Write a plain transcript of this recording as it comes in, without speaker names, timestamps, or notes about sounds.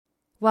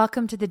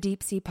Welcome to the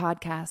Deep Sea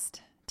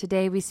Podcast.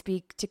 Today we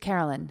speak to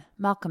Carolyn,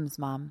 Malcolm's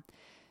mom.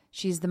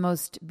 She's the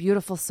most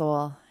beautiful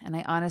soul, and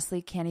I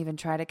honestly can't even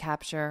try to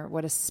capture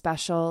what a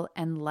special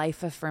and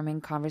life-affirming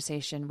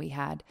conversation we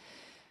had.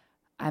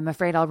 I'm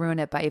afraid I'll ruin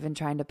it by even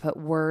trying to put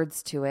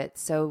words to it,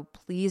 so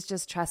please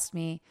just trust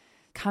me.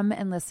 Come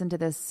and listen to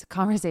this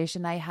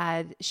conversation I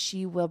had.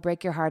 She will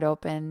break your heart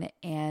open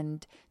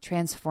and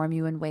transform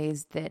you in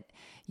ways that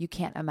you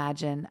can't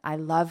imagine. I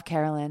love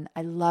Carolyn.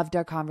 I loved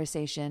our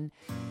conversation.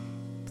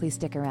 Please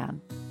stick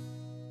around.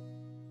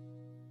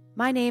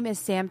 My name is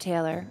Sam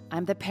Taylor.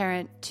 I'm the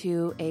parent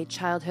to a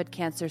childhood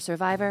cancer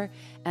survivor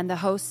and the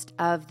host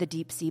of the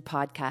Deep Sea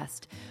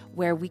Podcast,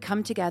 where we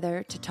come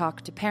together to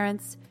talk to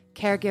parents,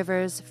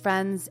 caregivers,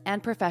 friends,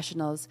 and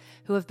professionals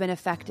who have been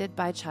affected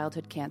by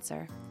childhood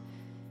cancer.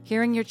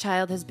 Hearing your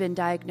child has been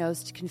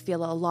diagnosed can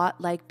feel a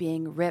lot like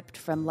being ripped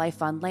from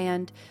life on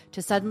land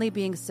to suddenly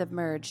being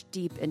submerged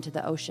deep into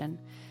the ocean.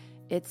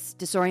 It's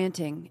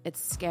disorienting, it's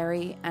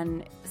scary,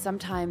 and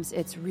sometimes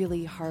it's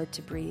really hard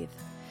to breathe.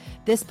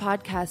 This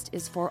podcast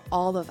is for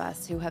all of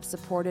us who have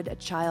supported a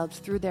child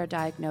through their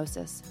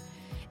diagnosis.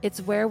 It's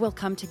where we'll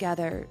come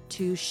together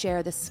to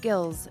share the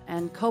skills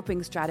and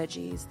coping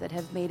strategies that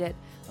have made it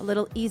a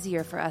little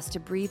easier for us to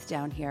breathe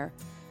down here.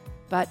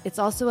 But it's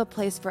also a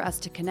place for us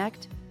to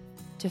connect,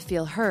 to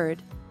feel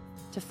heard,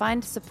 to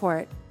find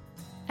support,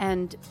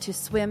 and to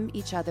swim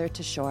each other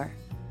to shore.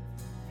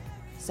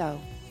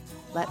 So,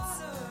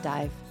 let's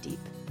dive deep.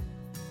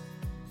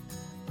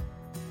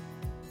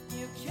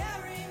 You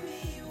carry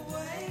me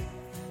away,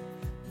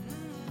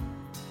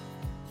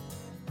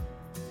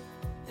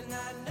 and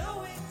I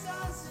know it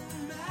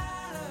doesn't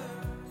matter,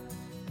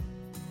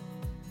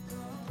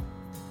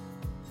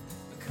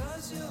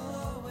 because you'll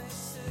always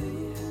say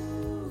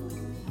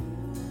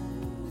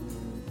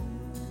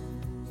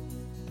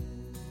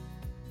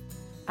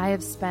I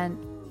have spent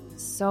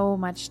so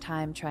much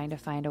time trying to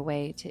find a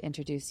way to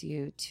introduce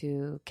you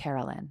to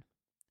Carolyn.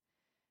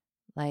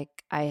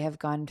 I have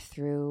gone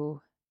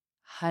through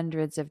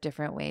hundreds of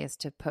different ways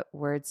to put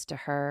words to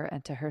her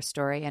and to her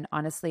story, and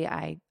honestly,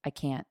 I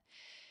can't.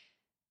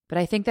 But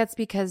I think that's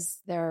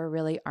because there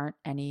really aren't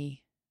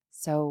any.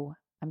 So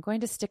I'm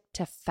going to stick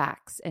to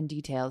facts and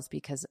details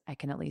because I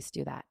can at least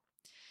do that.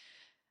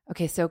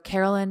 Okay, so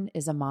Carolyn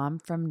is a mom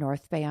from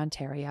North Bay,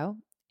 Ontario,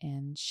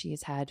 and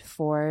she's had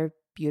 4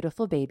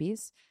 beautiful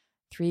babies,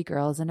 3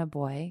 girls and a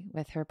boy,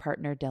 with her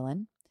partner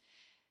Dylan.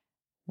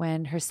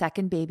 When her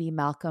second baby,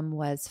 Malcolm,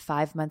 was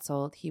 5 months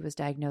old, he was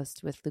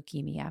diagnosed with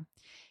leukemia.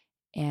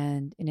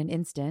 And in an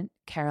instant,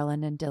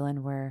 Carolyn and Dylan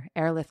were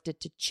airlifted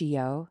to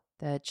CHEO,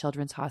 the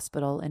Children's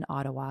Hospital in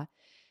Ottawa,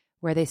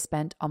 where they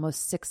spent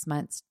almost 6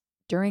 months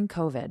during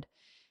COVID.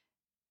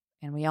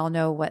 And we all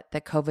know what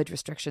the COVID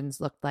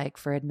restrictions looked like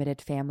for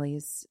admitted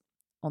families.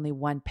 Only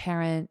one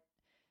parent,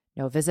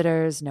 no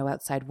visitors, no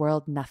outside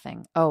world,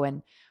 nothing. Oh,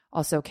 and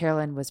also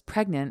Carolyn was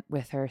pregnant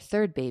with her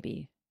 3rd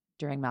baby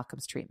during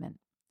Malcolm's treatment.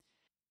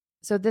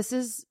 So this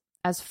is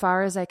as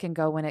far as I can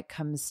go when it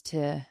comes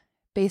to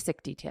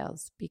basic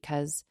details,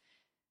 because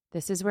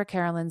this is where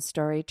Carolyn's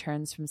story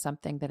turns from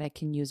something that I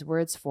can use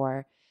words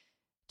for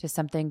to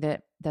something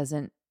that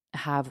doesn't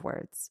have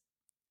words.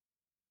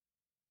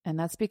 And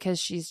that's because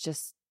she's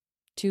just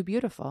too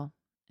beautiful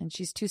and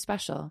she's too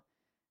special.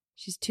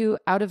 She's too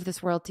out of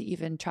this world to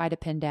even try to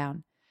pin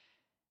down.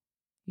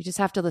 You just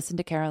have to listen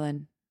to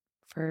Carolyn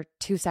for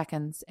 2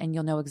 seconds and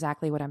you'll know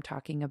exactly what I'm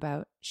talking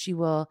about. She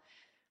will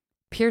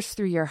pierce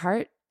through your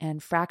heart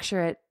and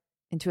fracture it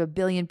into a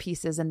billion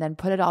pieces and then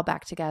put it all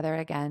back together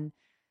again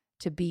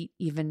to beat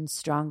even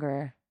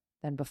stronger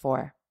than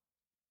before.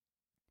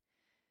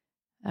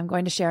 I'm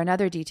going to share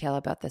another detail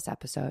about this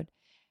episode.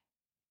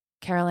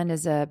 Carolyn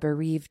is a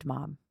bereaved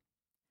mom.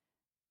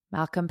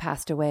 Malcolm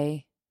passed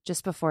away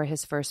just before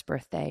his first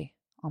birthday,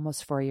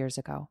 almost 4 years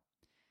ago.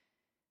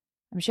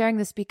 I'm sharing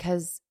this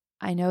because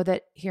I know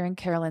that hearing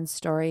Carolyn's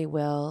story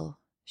will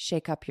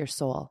shake up your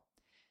soul.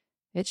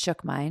 It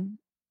shook mine,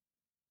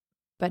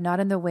 but not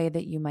in the way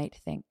that you might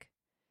think.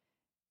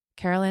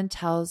 Carolyn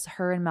tells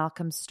her and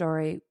Malcolm's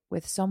story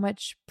with so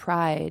much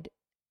pride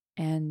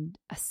and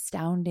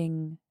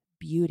astounding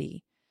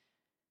beauty.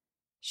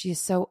 She is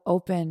so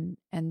open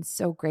and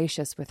so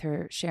gracious with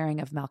her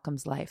sharing of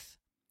Malcolm's life.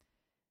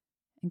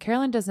 And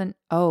Carolyn doesn't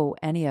owe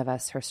any of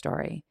us her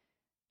story.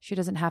 She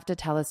doesn't have to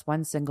tell us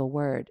one single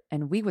word,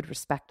 and we would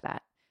respect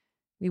that.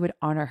 We would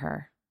honor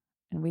her,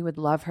 and we would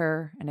love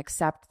her and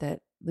accept that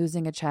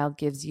losing a child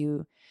gives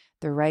you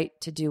the right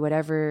to do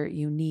whatever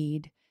you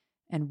need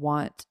and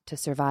want to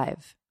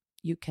survive.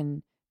 You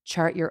can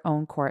chart your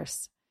own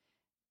course,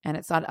 and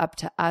it's not up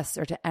to us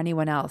or to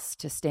anyone else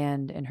to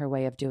stand in her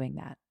way of doing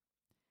that.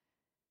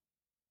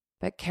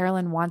 But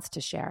Carolyn wants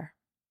to share.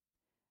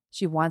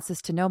 She wants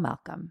us to know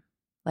Malcolm.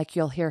 Like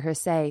you'll hear her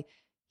say,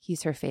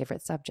 he's her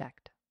favorite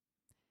subject.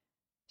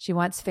 She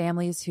wants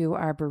families who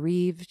are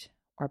bereaved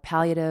or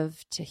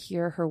palliative to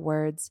hear her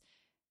words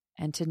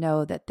and to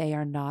know that they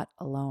are not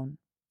alone.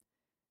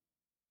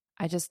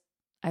 I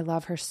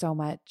love her so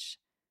much.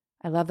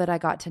 I love that I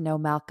got to know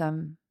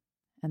Malcolm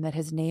and that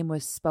his name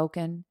was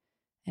spoken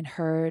and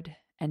heard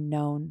and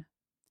known.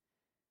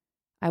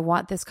 I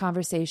want this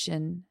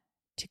conversation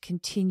to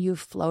continue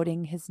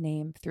floating his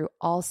name through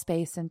all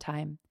space and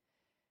time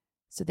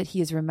so that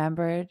he is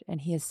remembered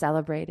and he is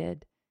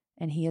celebrated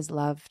and he is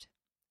loved,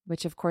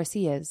 which of course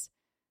he is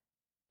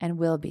and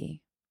will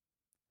be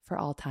for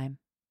all time.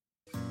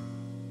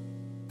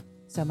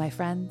 So, my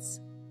friends,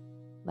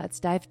 let's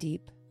dive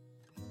deep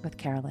with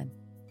Carolyn.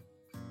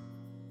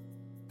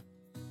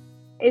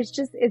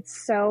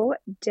 It's so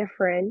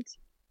different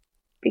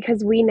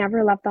because we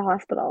never left the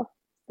hospital.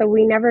 So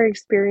we never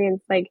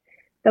experienced like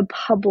the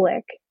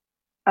public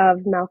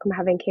of Malcolm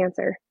having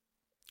cancer.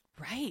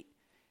 Right.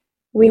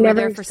 We You were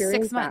never there for 6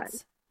 experienced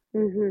months. that.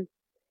 Mm-hmm.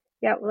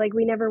 Yeah, like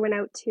we never went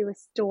out to a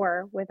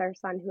store with our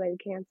son who had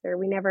cancer.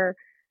 We never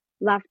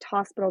left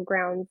hospital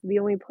grounds. The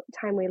only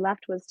time we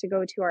left was to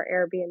go to our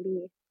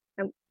Airbnb.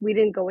 And we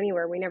didn't go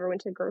anywhere. We never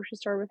went to the grocery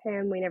store with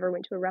him. We never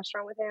went to a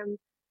restaurant with him.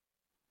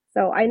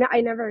 So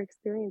I never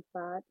experienced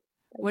that.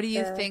 Like What do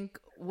you think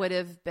would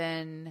have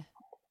been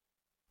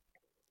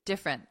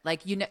different?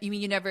 Like, you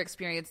mean you never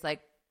experienced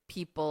like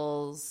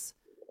people's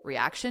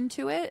reaction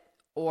to it,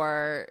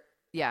 or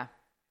yeah?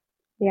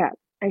 Yeah,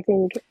 I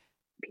think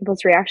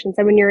people's reactions.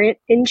 And when you're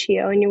in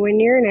CHIO and when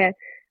you're in a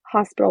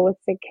hospital with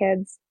sick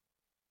kids,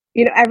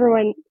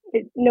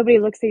 nobody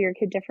looks at your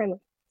kid differently.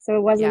 So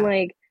it wasn't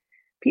like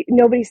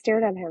nobody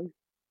stared at him.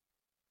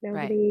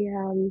 Nobody,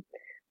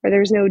 or there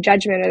was no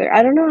judgment,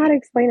 I don't know how to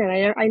explain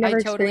it. I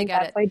never totally experienced get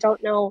that, it. so I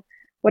don't know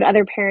what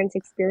other parents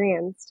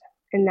experienced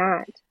in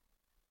that.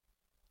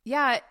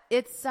 Yeah,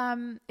 it's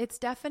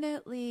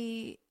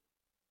definitely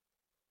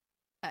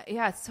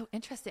it's so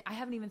interesting. I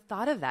haven't even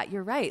thought of that.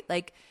 You're right.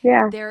 Like,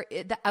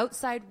 the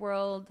outside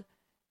world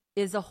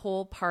is a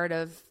whole part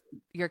of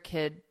your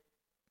kid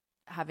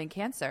having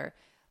cancer,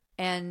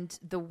 and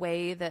the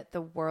way that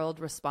the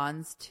world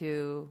responds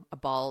to a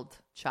bald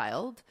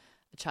child,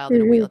 a child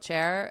in a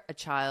wheelchair, a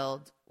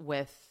child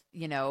with,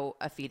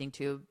 a feeding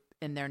tube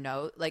in their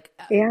nose. Like,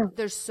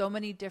 there's so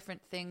many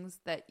different things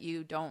that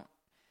you don't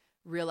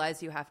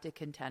realize you have to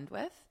contend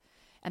with.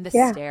 And the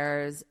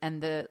stares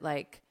and the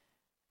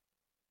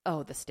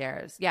the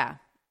stares. Yeah.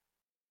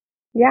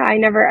 Yeah, I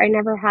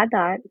never had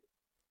that.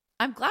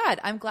 I'm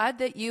glad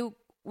that you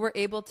were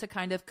able to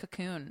kind of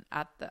cocoon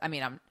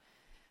I'm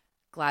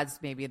glad's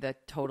maybe the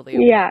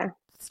totally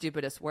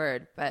stupidest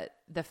word, but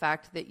the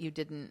fact that you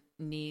didn't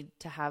need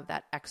to have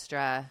that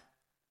extra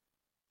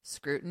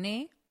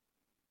scrutiny.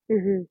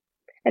 Mm-hmm.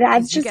 It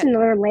adds just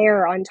another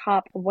layer on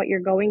top of what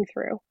you're going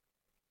through.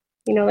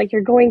 Like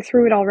you're going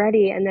through it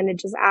already, and then it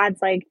just adds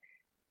like,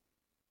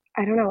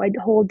 I don't know, a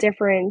whole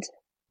different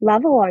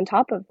level on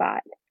top of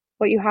that,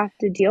 what you have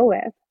to deal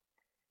with.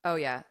 Oh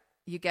yeah.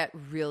 You get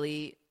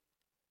really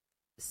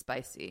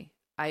spicy.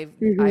 I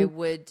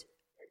would,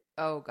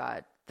 oh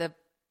God,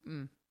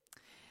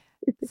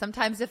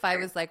 sometimes if I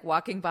was like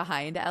walking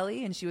behind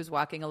Ellie and she was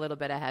walking a little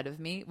bit ahead of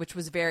me, which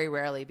was very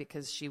rarely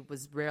because she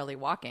was rarely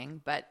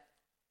walking, but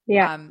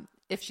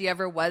if she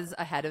ever was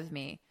ahead of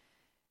me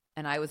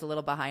and I was a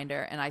little behind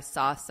her and I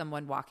saw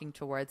someone walking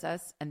towards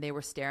us and they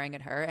were staring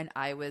at her and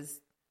I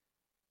was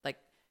like,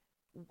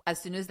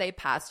 as soon as they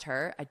passed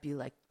her, I'd be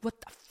like,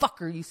 what the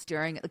fuck are you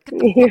staring at? Like,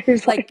 get the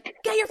fuck, like,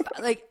 get your,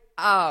 like,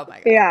 oh my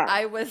God. Yeah.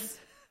 I was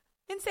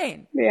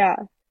insane. Yeah.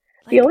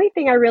 The only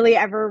thing I really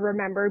ever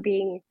remember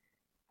being,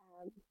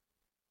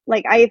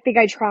 like, I think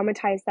I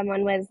traumatized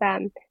someone was,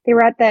 they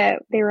were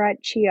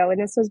at CHIO,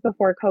 and this was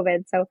before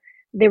COVID. So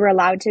they were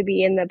allowed to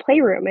be in the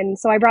playroom. And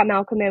so I brought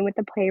Malcolm in with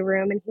the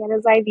playroom, and he had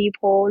his IV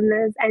pole and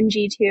his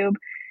NG tube.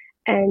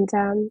 And,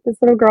 this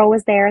little girl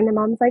was there, and the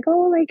mom's like,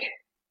 oh, like,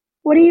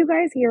 what are you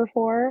guys here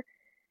for?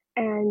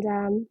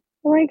 And,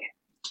 like,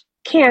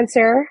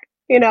 cancer,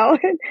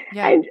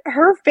 and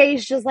her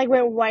face just like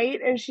went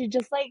white, and she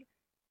just like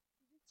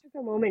took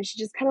a moment. She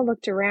just kind of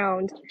looked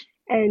around,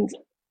 and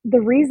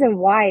the reason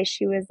why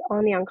she was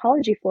on the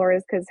oncology floor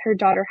is because her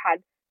daughter had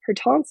her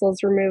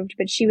tonsils removed,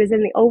 but she was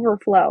in the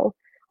overflow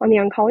on the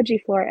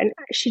oncology floor, and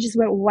she just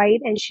went white,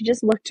 and she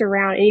just looked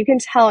around, and you can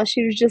tell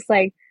she was just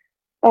like,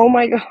 oh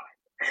my God.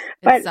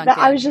 But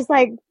I was just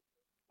like,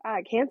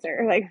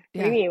 cancer, like,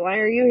 what do you mean? Why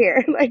are you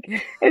here? Like,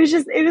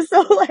 it was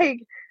so like,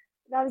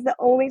 that was the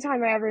only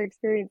time I ever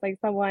experienced like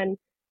someone,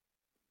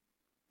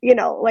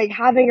 like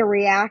having a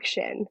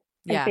reaction,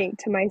 I think,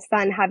 to my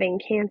son having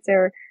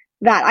cancer,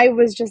 that I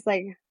was just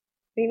like, what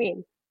do you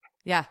mean?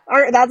 Yeah.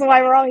 That's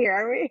why we're all here,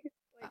 are we?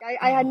 Like,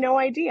 I had no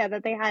idea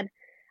that they had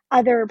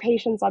other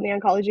patients on the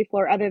oncology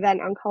floor other than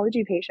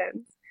oncology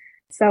patients.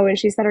 So when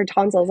she said her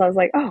tonsils, I was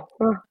like, oh,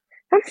 well,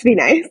 that must be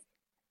nice.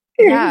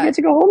 You get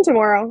to go home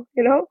tomorrow,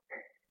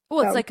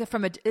 Well, so.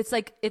 it's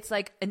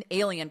like an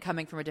alien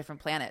coming from a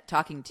different planet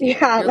talking to you.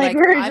 Yeah, you're like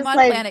I'm on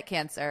planet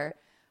Cancer.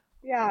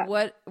 Yeah.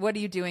 What are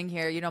you doing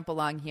here? You don't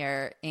belong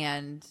here,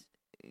 and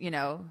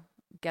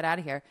get out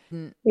of here.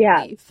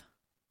 Leave.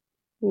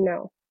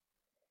 No.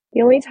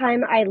 The only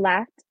time I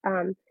left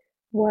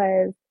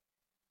was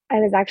I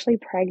was actually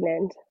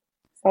pregnant,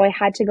 so I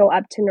had to go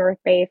up to North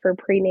Bay for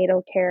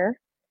prenatal care.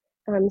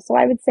 So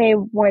I would say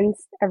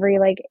once every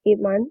like 8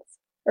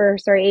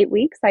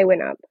 weeks I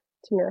went up.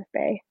 to North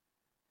Bay.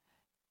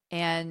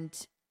 And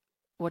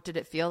what did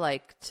it feel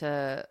like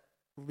to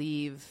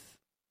leave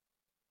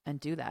and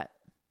do that?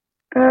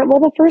 Well,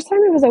 the first time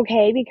it was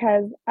okay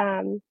because,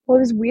 well, it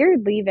was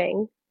weird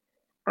leaving.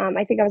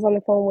 I think I was on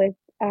the phone with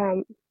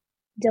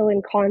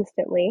Dylan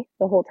constantly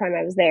the whole time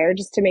I was there,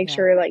 just to make Yeah.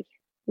 sure like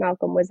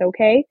Malcolm was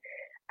okay.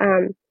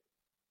 Um,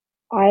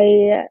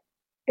 I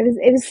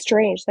it was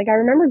strange. Like I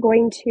remember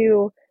going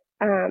to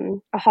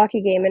a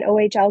hockey game, an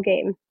OHL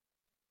game,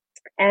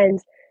 and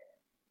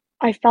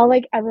I felt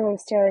like everyone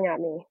was staring at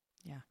me.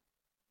 Yeah.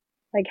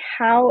 Like,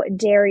 how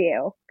dare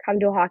you come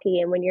to a hockey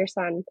game when your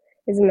son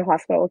is in the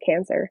hospital with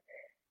cancer?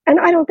 And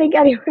I don't think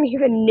anyone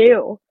even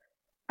knew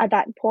at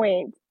that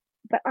point.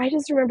 But I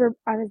just remember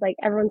I was like,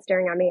 everyone's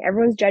staring at me,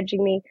 everyone's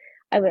judging me.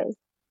 I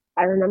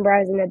remember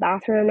I was in the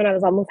bathroom and I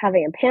was almost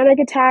having a panic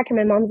attack, and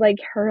my mom's like,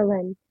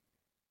 Carolyn,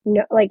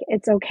 no, like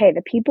it's okay.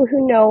 The people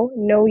who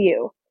know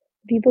you.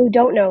 The people who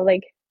don't know,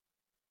 like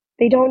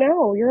they don't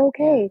know. You're Yeah.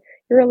 okay.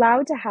 You're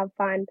allowed to have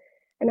fun.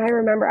 And I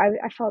remember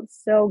I felt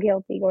so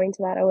guilty going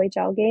to that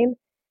OHL game.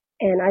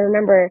 And I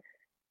remember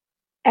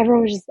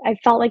everyone was just, I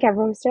felt like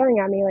everyone was staring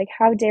at me, like,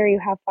 how dare you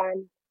have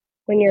fun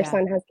when your Yeah.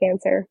 son has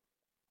cancer?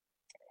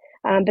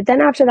 But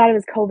then after that, it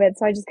was COVID.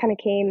 So I just kind of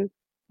came,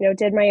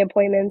 did my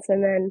appointments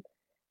and then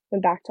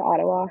went back to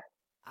Ottawa.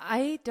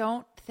 I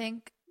don't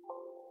think,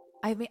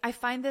 I mean, I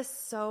find this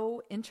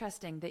so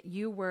interesting that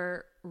you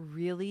were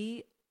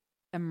really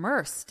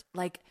immersed,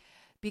 like,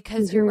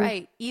 because you're Mm-hmm.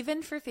 right,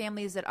 even for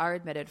families that are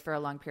admitted for a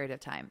long period of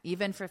time,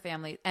 even for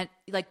families, and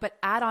like, but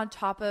add on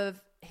top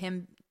of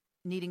him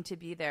needing to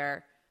be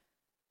there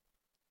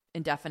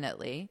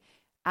indefinitely,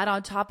 add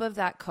on top of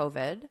that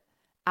COVID,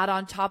 add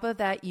on top of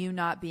that you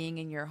not being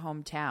in your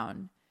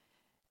hometown.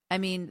 I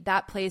mean,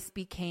 that place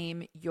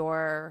became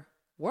your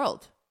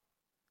world.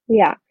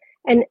 Yeah.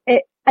 And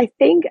I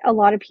think a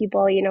lot of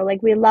people,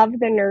 like we love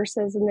the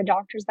nurses and the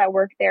doctors that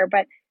work there,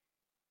 but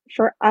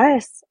for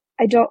us,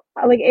 I don't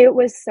like it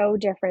was so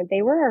different.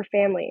 They were our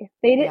family.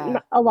 They didn't, Yeah.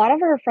 a lot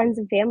of our friends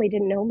and family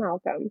didn't know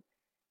Malcolm.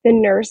 The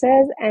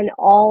nurses and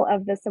all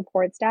of the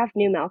support staff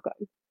knew Malcolm.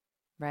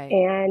 Right.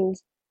 And,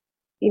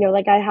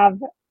 like I have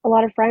a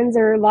lot of friends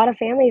or a lot of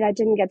family that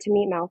didn't get to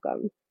meet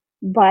Malcolm,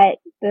 but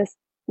the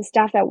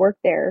staff that worked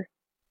there,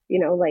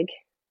 like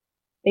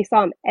they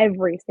saw him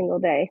every single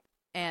day.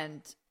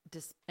 And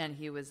and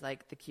he was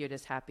like the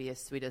cutest,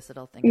 happiest, sweetest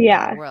little thing in the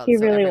whole Yeah, world. he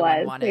So really everyone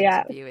was. wanted to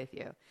Yeah. be with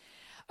you.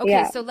 Okay,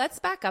 Yeah. so let's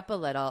back up a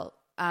little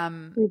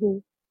Hmm.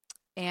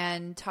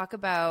 and talk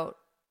about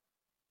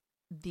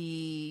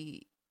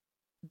the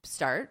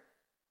start.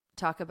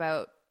 Talk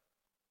about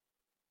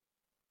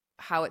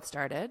how it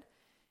started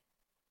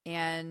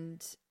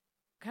and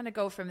kind of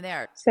go from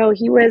there. So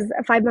he was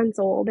 5 months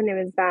old, and it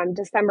was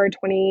December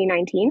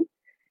 2019.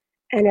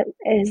 And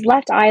his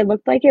left eye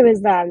looked like it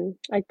was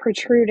like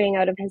protruding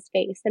out of his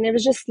face, and it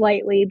was just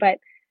slightly, but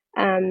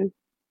um,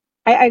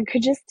 I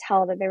could just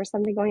tell that there was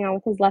something going on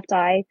with his left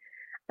eye.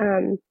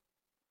 Um,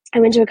 I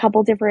went to a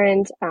couple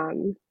different.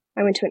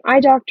 I went to an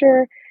eye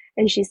doctor,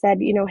 and she said,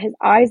 his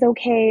eye's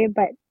okay,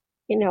 but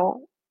you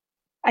know,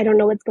 I don't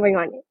know what's going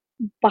on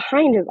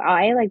behind his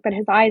eye, like, but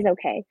his eye's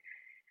okay.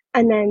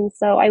 And then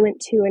so I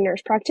went to a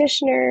nurse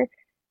practitioner.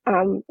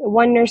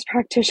 One nurse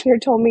practitioner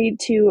told me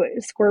to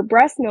squirt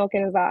breast milk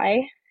in his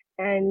eye.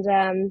 And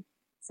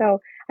so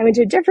I went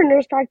to a different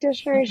nurse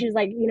practitioner. She was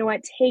like, you know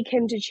what, take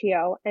him to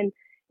Chio. And,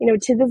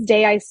 to this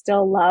day, I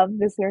still love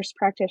this nurse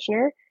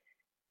practitioner.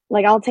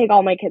 Like, I'll take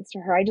all my kids to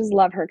her. I just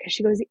love her because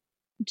she goes,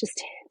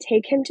 just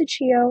take him to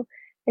Chio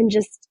and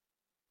just,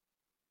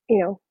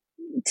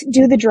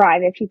 do the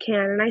drive if you can.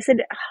 And I said,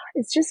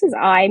 it's just his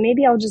eye.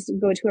 Maybe I'll just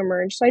go to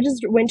Emerge. So I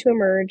just went to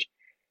Emerge.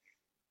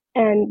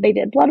 And they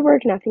did blood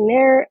work, nothing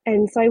there.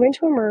 And so I went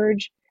to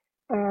Emerge,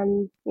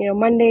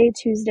 Monday,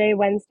 Tuesday,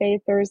 Wednesday,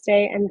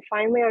 Thursday. And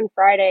finally on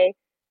Friday,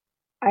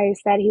 I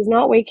said, he's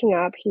not waking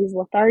up. He's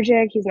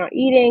lethargic. He's not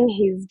eating.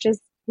 He's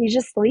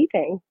just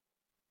sleeping.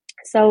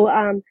 So,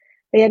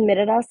 they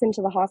admitted us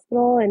into the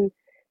hospital, and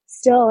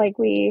still like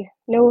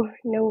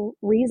no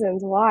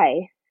reasons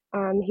why.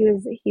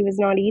 He was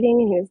not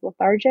eating and he was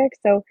lethargic.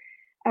 So,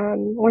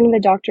 one of the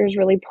doctors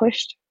really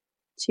pushed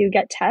to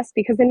get tests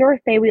because in North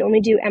Bay, we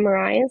only do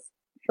MRIs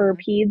for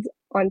peds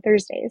on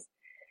Thursdays.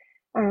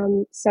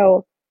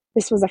 So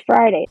this was a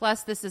Friday.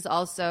 Plus, this is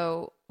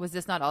also, was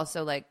this not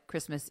also like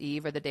Christmas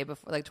Eve or the day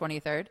before, like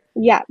 23rd?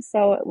 Yeah.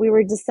 So we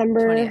were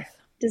December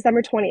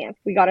 20th.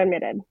 we got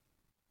admitted.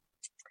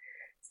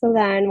 So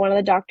then one of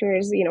the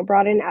doctors,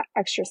 brought in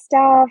extra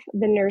staff.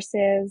 The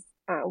nurses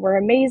were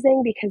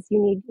amazing because you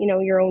need,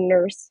 your own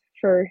nurse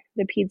for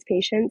the peds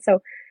patient. So,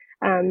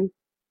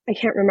 I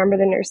can't remember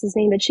the nurse's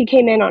name, but she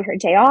came in on her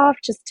day off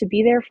just to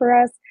be there for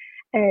us.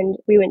 And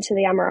we went to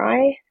the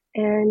MRI,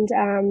 and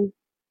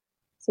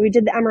so we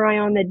did the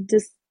MRI on the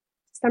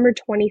December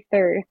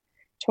 23rd,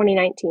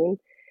 2019.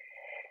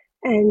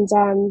 And,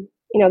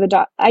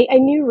 I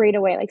knew right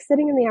away, like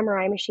sitting in the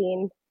MRI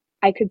machine,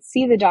 I could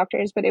see the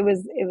doctors, but it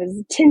was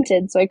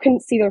tinted, so I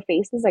couldn't see their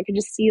faces. I could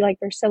just see like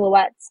their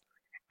silhouettes.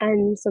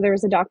 And so there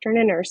was a doctor and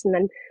a nurse, and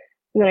then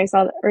I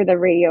saw, or the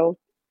radio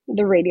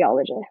the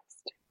radiologist,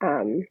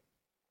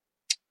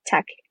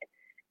 tech.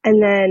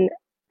 And then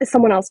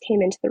someone else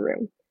came into the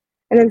room.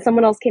 And then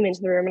someone else came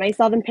into the room, and I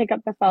saw them pick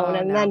up the phone. Oh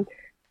And no. then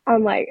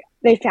I'm like,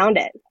 they found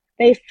it.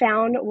 They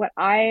found what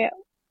I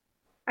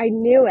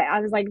knew it.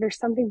 I was like, there's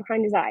something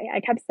behind his eye.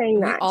 I kept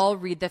saying We that. all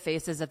read the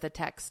faces of the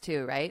text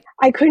too, right?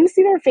 I couldn't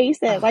see their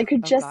faces. Oh, I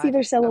could oh just see God. their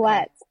Okay.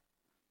 silhouettes.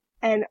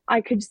 And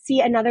I could see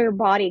another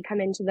body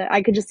come into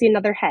I could just see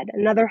another head.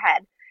 And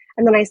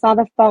then I saw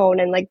the phone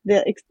and like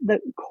the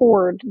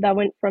cord that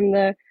went from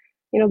the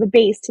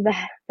base to the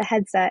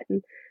headset.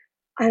 And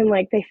I'm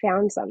like, they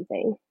found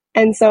something.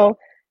 And so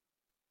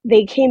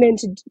they came in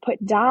to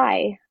put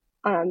dye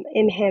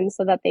in him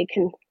so that they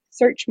can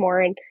search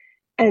more.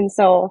 And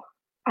so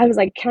I was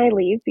like, can I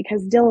leave?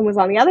 Because Dylan was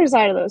on the other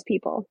side of those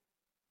people.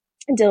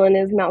 Dylan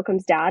is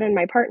Malcolm's dad and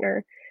my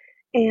partner.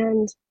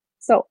 And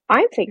so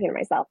I'm thinking to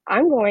myself,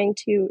 I'm going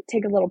to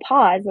take a little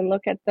pause and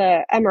look at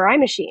the MRI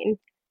machine.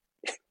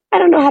 I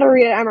don't know how to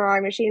read an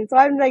MRI machine. So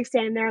I'm like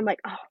standing there. I'm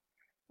like, oh,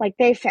 like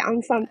they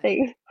found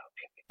something.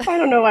 I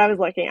don't know what I was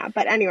looking at.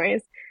 But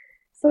anyways,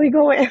 so we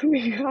go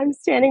in, I'm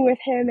standing with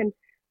him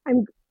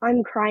and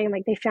I'm crying. I'm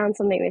like, they found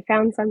something. They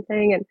found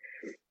something. And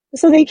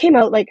so they came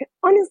out, like,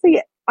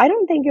 honestly, I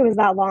don't think it was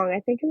that long.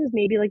 I think it was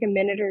maybe like a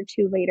minute or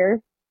two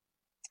later.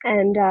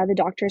 And the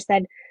doctor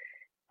said,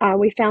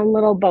 we found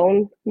little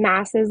bone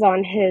masses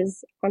on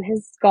his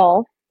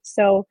skull.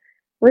 So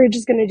we're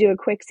just going to do a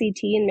quick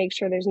CT and make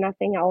sure there's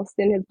nothing else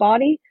in his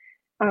body.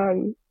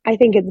 I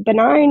think it's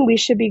benign. We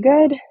should be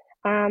good.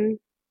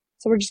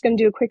 So we're just going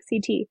to do a quick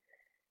CT.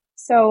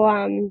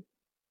 So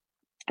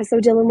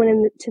Dylan went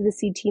into the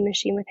CT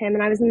machine with him,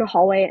 and I was in the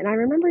hallway, and I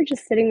remember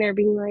just sitting there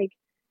being like,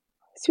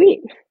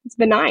 sweet, it's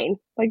benign.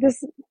 Like,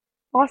 this is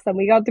awesome.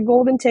 We got the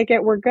golden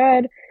ticket. We're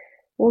good.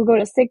 We'll go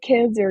to Sick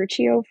Kids or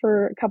CHIO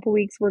for a couple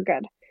weeks. We're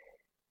good.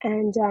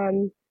 And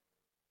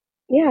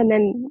yeah, and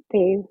then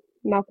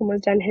Malcolm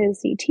was done his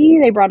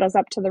CT. They brought us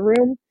up to the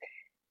room,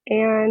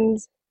 and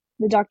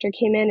the doctor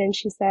came in and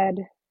she said,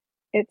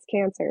 it's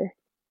cancer.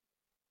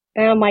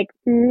 And I'm like,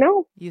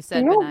 no, You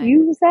said benign.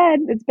 you said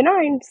it's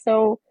benign.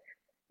 So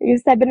you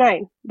said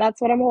benign.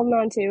 That's what I'm holding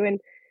on to.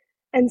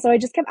 And so I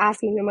just kept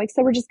asking them, like,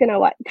 so we're just gonna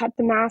cut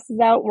the masses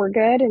out? We're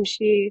good.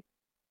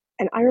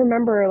 And I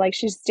remember, like,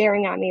 she's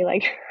staring at me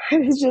like I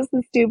was just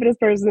the stupidest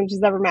person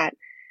she's ever met.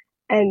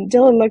 And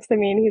Dylan looks at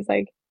me and he's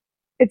like,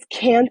 it's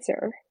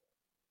cancer.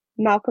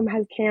 Malcolm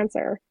has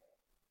cancer.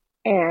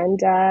 And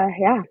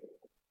yeah,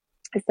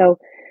 so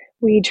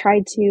we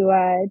tried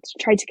to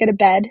get a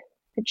bed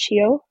at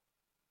CHIO,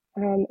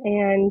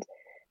 and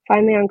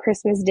finally on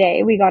Christmas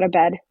Day we got a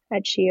bed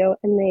at CHIO,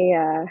 and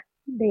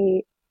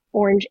they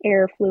Orange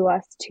Air flew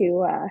us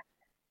to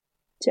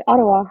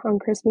Ottawa on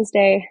Christmas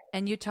Day.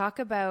 And you talk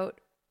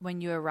about when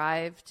you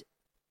arrived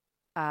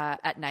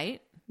at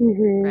night,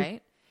 Mm-hmm.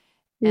 right?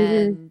 Mm-hmm.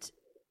 And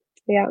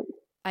yeah,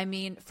 I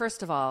mean,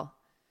 first of all,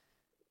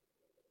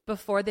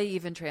 before they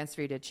even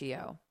transferred to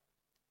CHIO,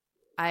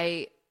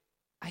 I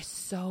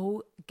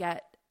so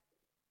get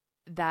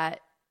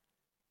that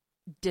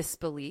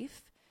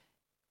disbelief.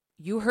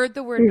 You heard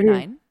the word mm-hmm.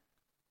 benign.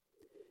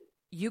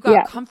 You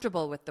got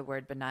comfortable with the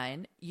word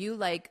benign. You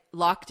like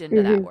locked into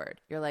mm-hmm. that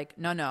word. You're like,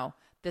 no,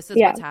 this is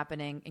what's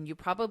happening. And you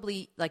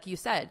probably, like you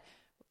said,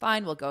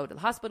 fine, we'll go to the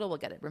hospital, we'll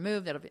get it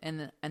removed,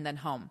 and then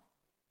home.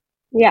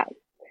 Yeah.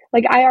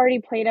 Like, I already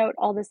played out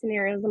all the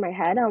scenarios in my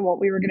head on what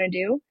we were going to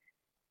do,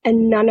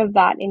 and none of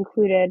that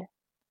included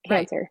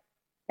cancer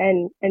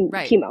and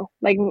right. chemo.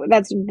 Like,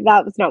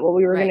 that was not what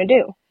we were going to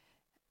do.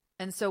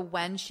 And so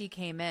when she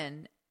came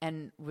in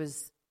and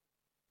was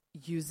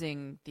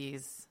using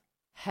these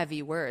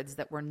heavy words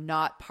that were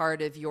not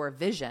part of your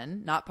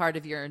vision, not part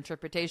of your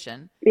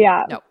interpretation.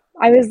 Yeah. No.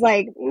 I was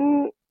like,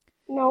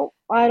 no,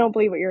 I don't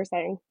believe what you're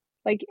saying.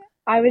 Like,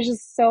 I was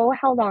just so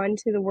held on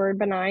to the word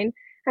benign.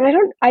 And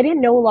I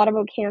didn't know a lot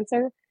about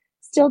cancer.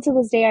 Still to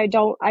this day,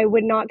 I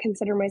would not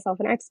consider myself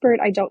an expert.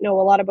 I don't know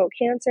a lot about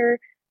cancer.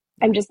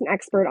 I'm just an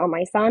expert on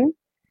my son.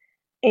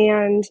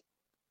 And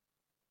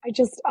I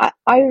just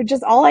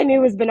all I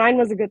knew was benign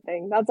was a good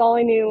thing. That's all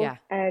I knew. Yeah.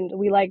 And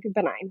we like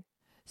benign.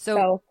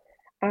 So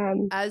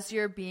as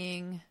you're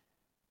being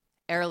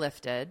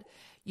airlifted,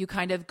 you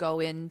kind of go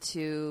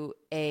into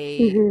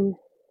you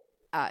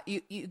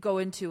go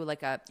into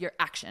like your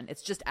action.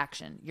 It's just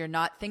action. You're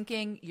not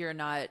thinking, you're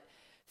not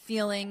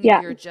feeling,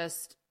 you're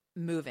just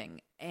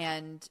moving.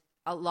 And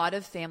a lot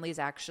of families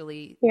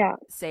actually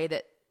say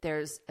that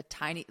there's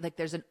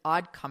there's an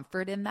odd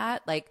comfort in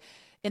that, like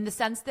in the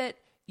sense that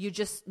you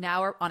just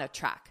now are on a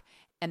track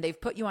and they've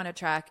put you on a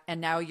track and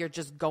now you're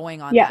just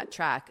going on that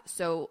track.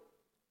 So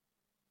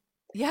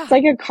yeah, it's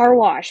like a car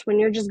wash when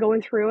you're just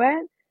going through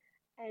it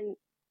and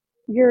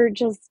you're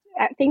just,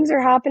 things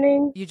are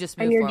happening. You just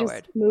move and you're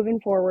forward. Just moving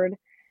forward.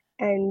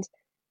 And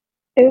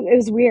it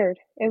was weird.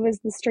 It was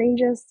the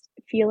strangest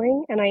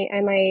feeling. And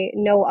I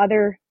know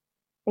other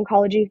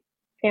oncology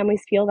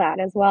families feel that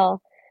as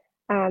well.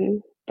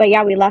 But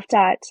yeah,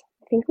 I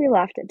think we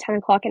left at 10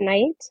 o'clock at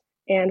night,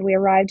 and we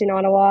arrived in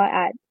Ottawa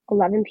at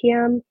 11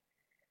 p.m.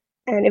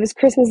 and it was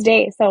Christmas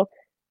Day. So,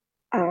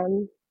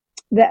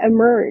 the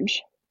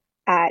Emerge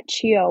at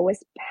CHIO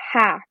was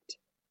packed.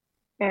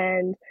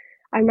 And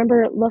I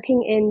remember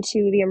looking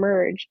into the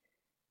Emerge,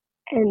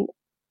 and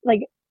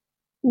like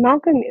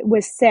Malcolm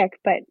was sick,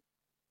 but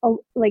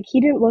like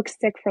he didn't look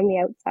sick from the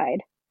outside.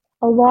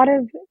 A lot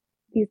of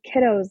these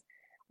kiddos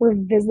were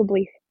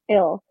visibly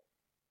ill,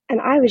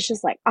 and I was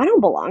just like, I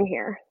don't belong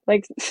here.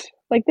 Like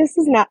this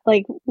is not,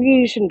 like,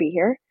 we shouldn't be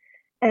here.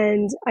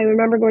 And I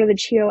remember going to the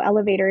CHIO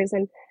elevators,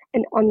 and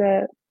on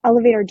the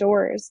elevator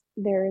doors,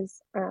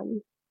 there's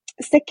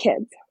sick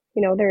kids.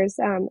 You know, there's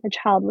a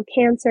child with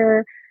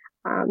cancer,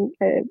 a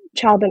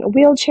child in a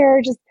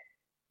wheelchair, just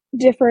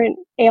different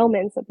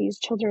ailments that these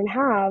children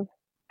have.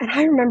 And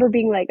I remember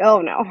being like, oh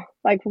no,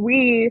 like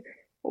we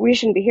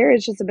shouldn't be here.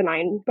 It's just a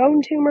benign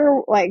bone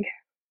tumor. Like,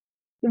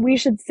 we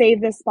should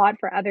save this spot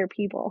for other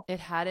people. It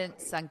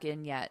hadn't sunk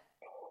in yet,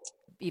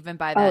 even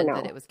by Oh then,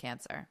 that no, it was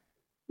cancer.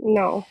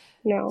 no,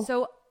 no.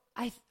 So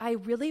I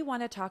really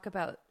want to talk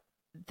about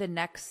the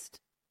next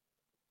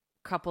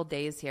couple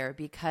days here,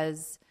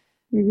 because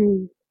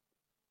Mm-hmm.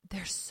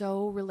 they're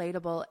so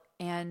relatable.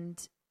 And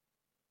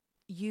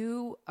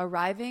you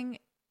arriving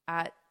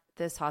at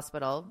this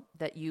hospital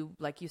that you,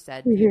 like you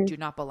said, you Mm-hmm. do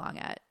not belong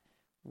at.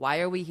 Why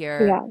are we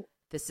here? Yeah.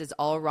 This is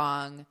all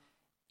wrong.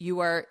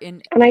 You are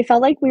in. And I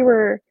felt like we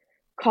were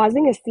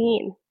causing a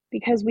scene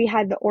because we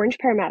had the orange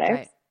paramedics.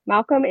 Right.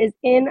 Malcolm is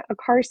in a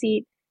car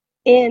seat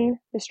in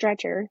the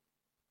stretcher.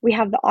 We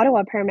have the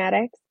Ottawa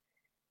paramedics.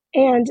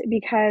 And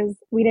because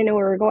we didn't know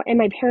where we were going, and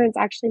my parents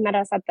actually met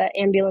us at the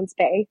ambulance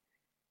bay.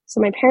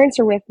 So my parents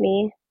are with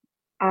me,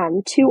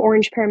 2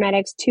 orange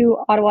paramedics, 2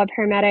 Ottawa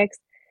paramedics,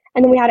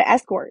 and then we had to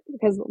escort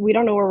because we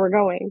don't know where we're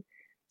going.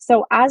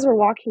 So as we're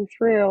walking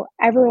through,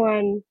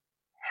 everyone,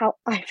 how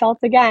I felt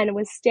again,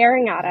 was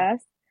staring at us.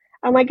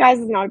 I'm like, guys,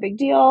 it's not a big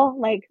deal.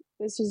 Like,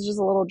 this is just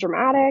a little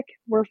dramatic.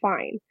 We're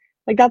fine.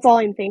 Like, that's all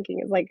I'm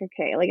thinking is like,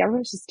 okay, like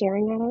everyone's just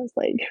staring at us.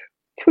 Like,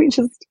 can we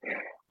just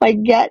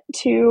like get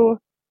to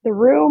the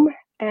room?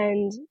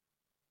 And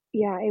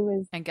yeah, it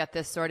was. And get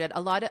this sorted.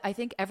 I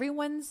think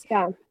everyone's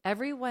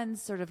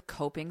sort of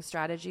coping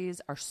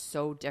strategies are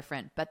so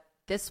different, but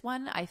this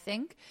one, I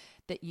think,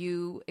 that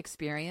you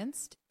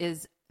experienced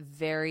is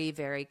very,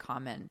 very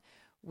common,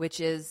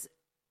 which is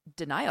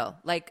denial,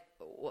 like,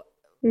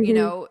 Mm-hmm. you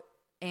know,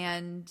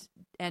 and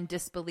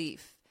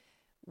disbelief,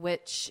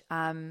 which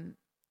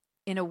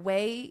in a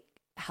way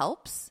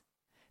helps,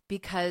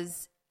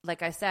 because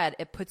like I said,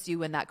 it puts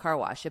you in that car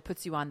wash. It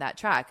puts you on that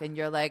track, and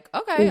you're like,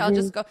 okay, I'll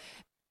just go.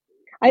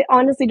 I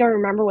honestly don't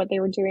remember what they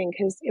were doing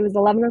because it was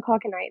 11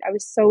 o'clock at night. I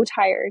was so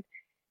tired.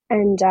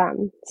 And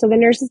so the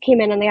nurses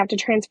came in and they have to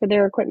transfer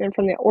their equipment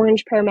from the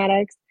orange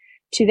paramedics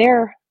to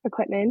their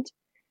equipment.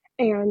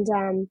 And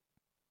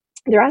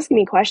they're asking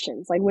me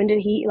questions like, when did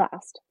he eat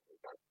last?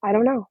 I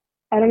don't know.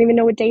 I don't even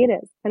know what day it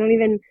is. I don't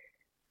even,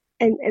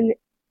 and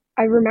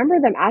I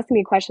remember them asking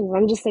me questions, and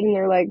I'm just sitting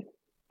there like,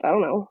 I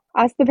don't know.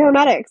 Ask the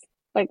paramedics.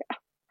 Like,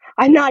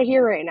 I'm not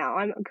here right now.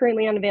 I'm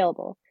currently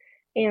unavailable.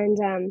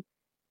 And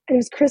it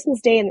was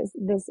Christmas Day, and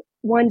this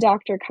one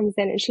doctor comes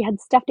in, and she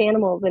had stuffed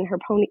animals in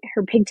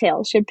her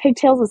pigtails. She had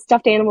pigtails with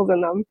stuffed animals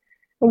in them,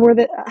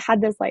 and had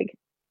this like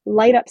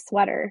light up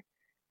sweater.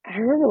 And I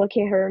remember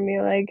looking at her and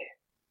being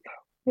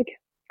like,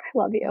 I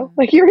love you.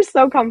 Like, you're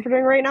so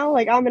comforting right now.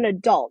 Like, I'm an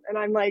adult, and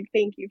I'm like,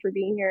 thank you for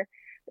being here.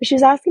 But she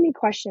was asking me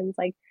questions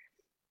like,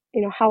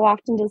 you know, how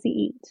often does he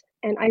eat?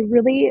 And I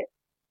really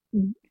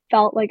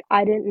felt like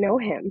I didn't know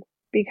him,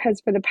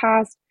 because for the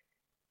past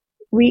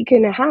week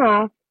and a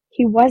half,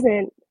 he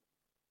wasn't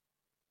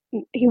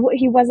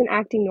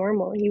acting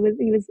normal. He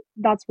was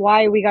that's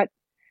why we got,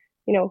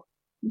 you know,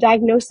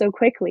 diagnosed so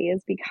quickly,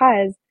 is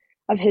because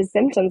of his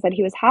symptoms that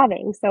he was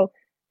having. So,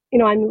 you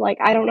know, I'm like,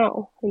 I don't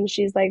know. And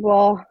she's like,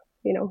 well,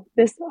 you know,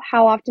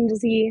 how often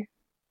does he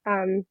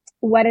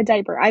wet a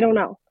diaper? I don't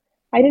know.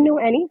 I didn't know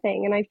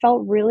anything, and I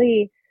felt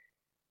really,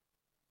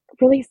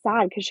 really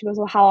sad because she goes,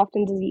 well, how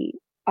often does he eat?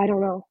 I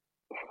don't know.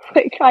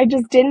 Like, I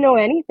just didn't know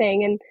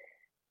anything. And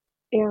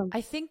yeah,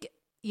 I think,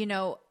 you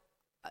know,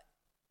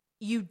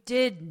 you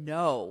did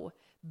know,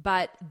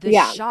 but the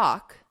yeah,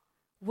 shock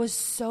was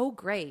so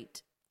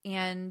great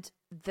and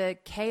the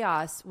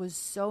chaos was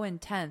so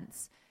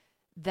intense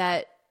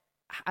that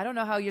I don't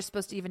know how you're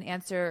supposed to even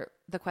answer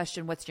the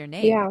question, what's your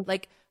name? yeah.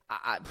 Like,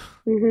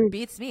 Mm-hmm.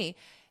 beats me.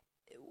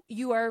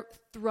 You are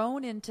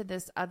thrown into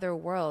this other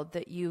world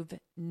that you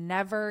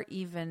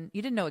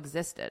didn't know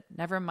existed.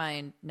 Never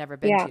mind, never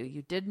been Yeah. to.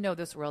 You didn't know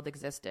this world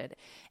existed.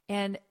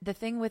 And the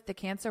thing with the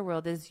cancer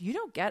world is you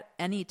don't get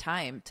any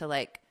time to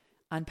like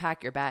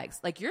unpack your bags.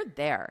 Like, you're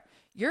there,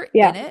 you're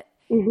Yeah. in it.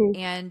 Mm-hmm.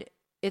 And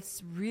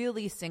it's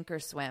really sink or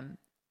swim.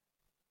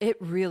 It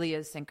really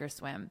is sink or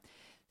swim.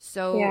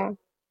 So, Yeah.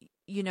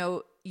 you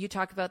know, you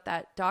talk about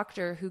that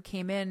doctor who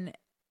came in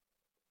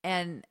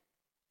and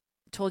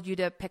told you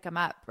to pick him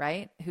up,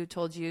 right? Who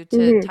told you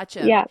to touch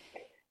him. Yeah.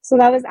 So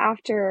that was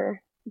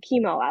after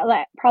chemo.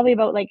 Probably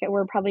about like,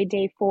 we're probably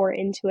day 4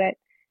 into it.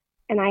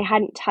 And I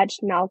hadn't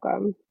touched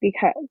Malcolm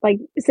because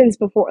since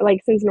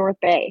North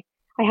Bay,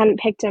 I hadn't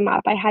picked him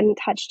up. I hadn't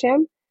touched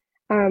him.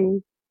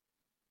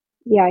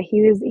 Yeah,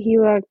 he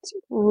looked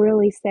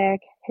really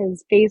sick.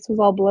 His face was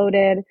all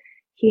bloated.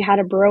 He had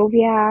a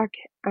Broviac.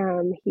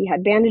 He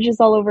had bandages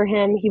all over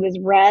him. He was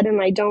red,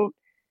 and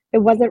it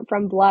wasn't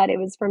from blood. It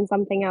was from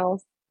something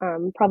else.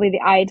 Probably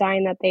the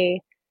iodine that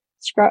they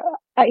scrub.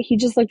 He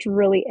just looked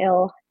really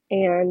ill.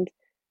 And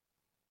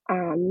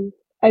um,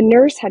 a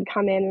nurse had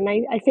come in,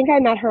 and I think I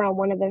met her on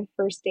one of the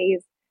first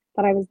days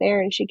that I was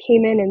there, and she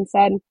came in and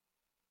said,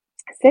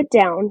 "Sit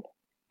down,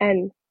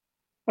 and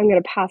I'm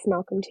going to pass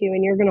Malcolm to you,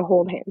 and you're going to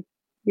hold him.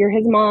 You're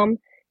his mom.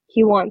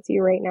 He wants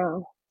you right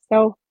now."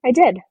 So I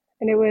did,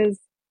 and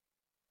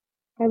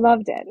I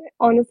loved it.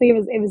 Honestly,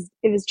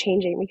 it was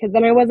changing because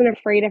then I wasn't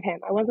afraid of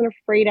him. I wasn't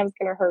afraid I was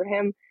going to hurt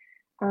him.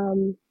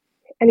 Um,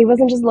 and he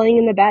wasn't just laying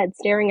in the bed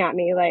staring at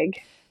me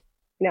like,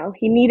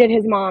 he needed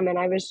his mom, and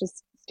I was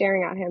just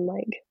staring at him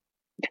like,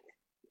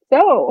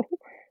 so,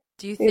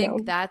 Do you you think know.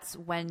 that's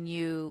when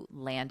you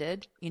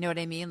landed? You know what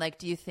I mean? Like,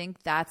 do you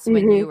think that's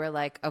when Hmm. you were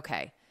like,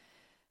 okay,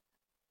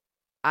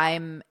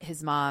 I'm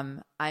his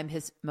mom. I'm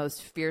his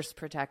most fierce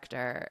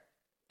protector.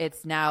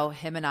 It's now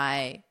him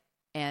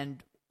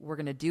and we're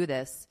going to do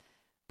this.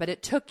 But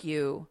it took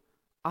you,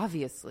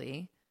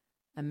 obviously,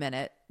 a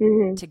minute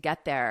Hmm. to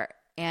get there.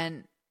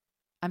 And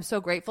I'm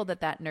so grateful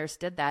that that nurse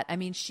did that. I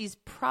mean, she's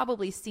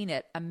probably seen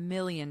it a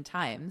million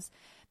times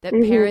that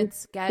Hmm.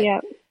 parents get,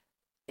 Yeah.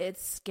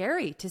 it's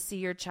scary to see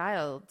your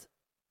child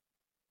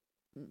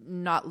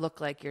not look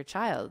like your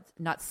child,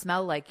 not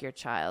smell like your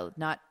child,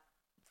 not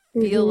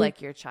feel Hmm.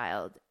 like your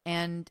child.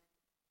 And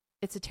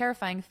it's a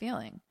terrifying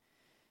feeling.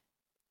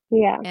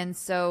 Yeah. And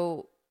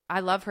so I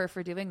love her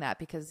for doing that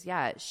because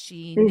yeah, Hmm.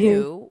 she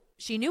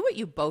knew what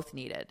you both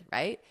needed,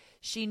 right?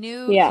 She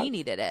knew Yeah. he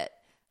needed it,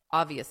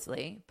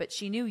 obviously, but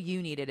she knew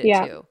you needed it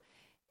Yeah. too.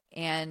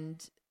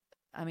 And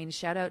I mean,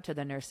 shout out to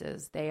the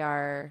nurses. They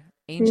are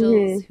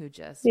angels Hmm. who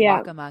just Yeah.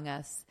 walk among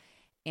us,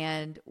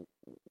 and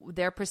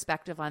their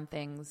perspective on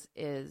things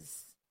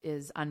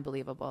is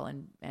unbelievable,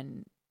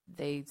 and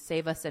they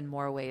save us in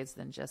more ways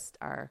than just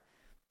our,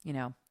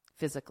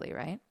 physically,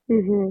 right?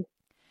 Hmm.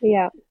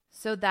 Yeah.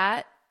 So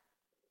that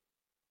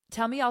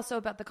tell me also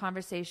about the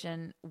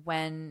conversation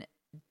when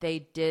they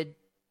did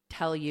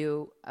tell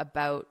you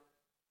about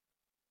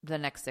the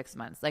next 6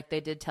 months. Like they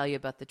did tell you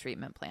about the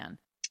treatment plan.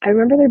 I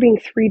remember there being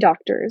three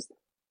doctors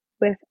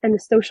and a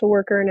social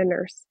worker and a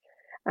nurse.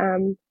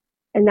 Um,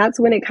 and that's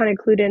when it kind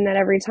of clued in that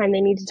every time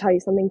they need to tell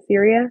you something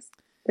serious,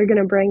 they're going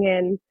to bring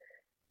in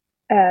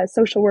a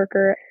social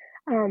worker.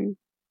 Um,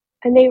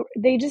 and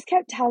they just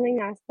kept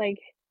telling us like,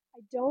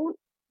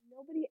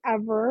 nobody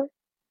ever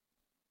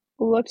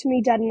looked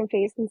me dead in the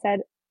face and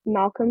said,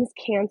 Malcolm's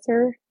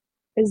cancer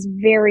is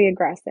very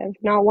aggressive.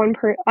 Not one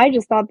I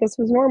just thought this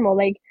was normal.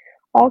 Like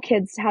all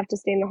kids have to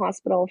stay in the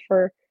hospital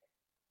for,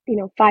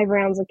 5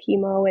 rounds of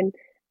chemo, and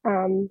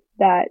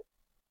that,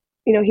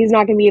 he's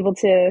not going to be able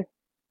to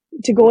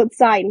go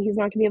outside, and he's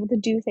not going to be able to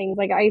do things.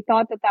 Like I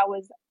thought that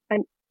was a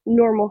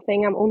normal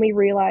thing. I'm only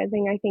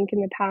realizing, I think,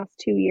 in the past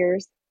 2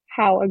 years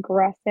how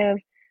aggressive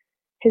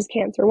his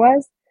cancer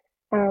was.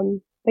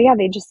 But yeah,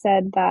 they just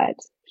said that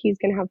he's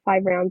going to have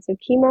 5 rounds of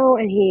chemo,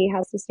 and he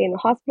has to stay in the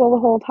hospital the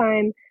whole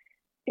time.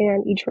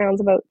 And each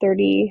round's about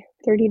 30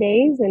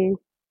 days. And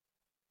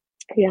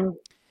yeah.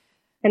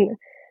 And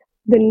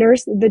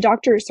the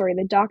doctor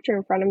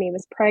in front of me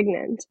was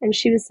pregnant, and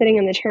she was sitting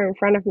in the chair in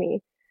front of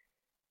me.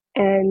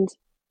 And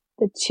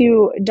the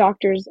two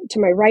doctors to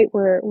my right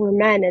were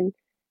men. And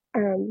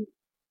um,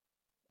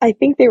 I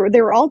think they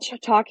were all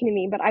talking to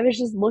me, but I was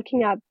just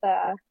looking at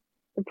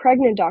the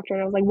pregnant doctor,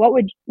 and I was like, what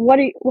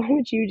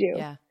would you do?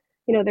 Yeah.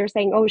 They're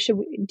saying, oh,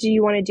 do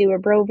you want to do a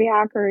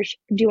Broviac, or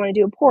do you want to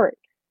do a port?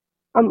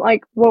 I'm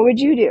like, what would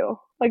you do?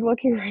 Like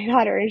looking right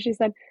at her, and she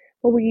said,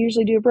 well, we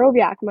usually do a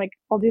Broviac. I'm like,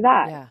 I'll do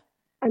that. Yeah.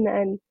 And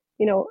then,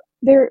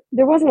 there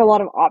wasn't a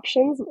lot of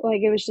options.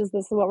 Like it was just,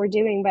 this is what we're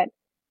doing. But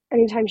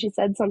anytime she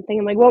said something,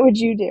 I'm like, what would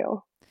you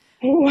do?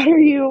 What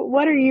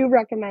are you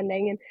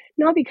recommending? And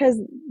not because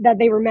that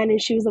they were men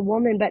and she was a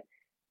woman, but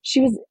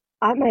she was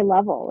at my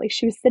level. Like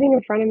she was sitting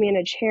in front of me in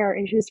a chair,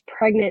 and she was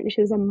pregnant, and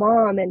she was a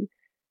mom,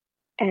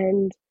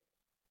 and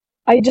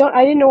I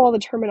didn't know all the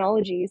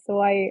terminology.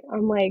 So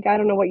I'm like, I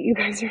don't know what you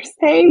guys are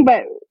saying,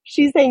 but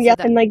she's saying So yes.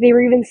 that And like, they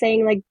were even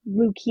saying like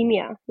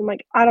leukemia. I'm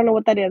like, I don't know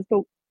what that is,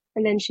 but,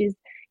 and then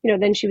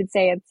then she would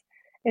say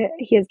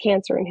he has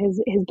cancer in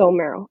his bone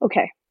marrow.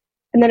 Okay.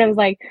 And then I was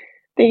like,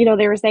 they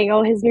were saying,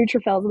 oh, his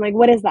neutrophils. I'm like,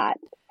 what is that?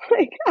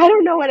 Like, I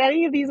don't know what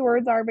any of these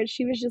words are, but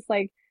she was just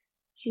like,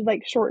 she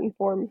like short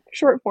formed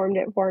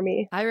it for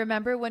me. I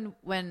remember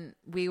when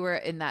we were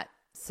in that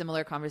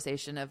similar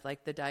conversation of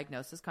like the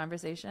diagnosis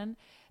conversation,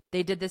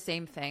 they did the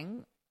same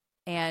thing,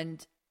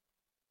 and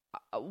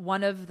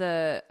one of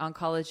the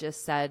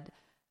oncologists said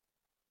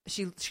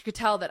she could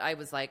tell that I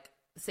was like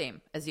the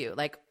same as you.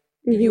 Like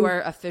you Hmm.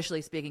 are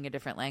officially speaking a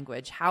different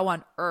language. How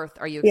on earth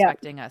are you Yeah.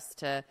 expecting us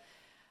to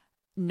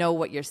know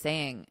what you're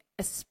saying?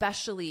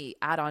 Especially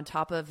add on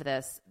top of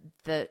this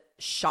the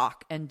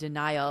shock and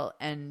denial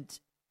and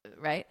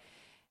right?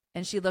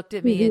 And she looked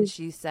at me Hmm. and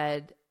she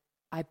said,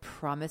 I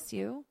promise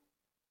you,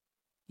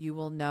 you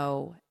will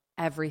know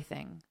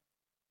everything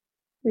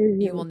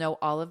You will Hmm. know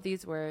all of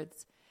these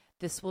words.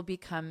 This will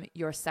become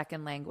your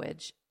second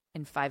language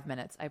in 5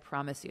 minutes. I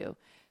promise you.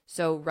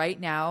 So right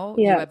now,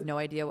 you Yeah. have no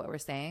idea what we're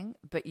saying,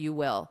 but you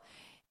will.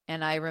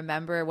 And I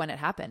remember when it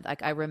happened.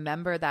 Like, I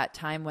remember that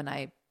time when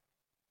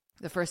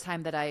the first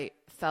time that I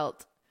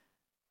felt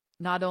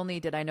not only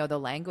did I know the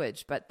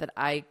language, but that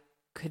I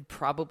could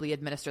probably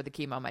administer the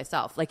chemo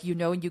myself. Like,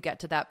 when you get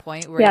to that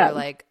point where Yeah. you're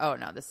like, oh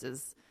no, this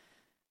is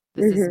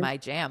Hmm. my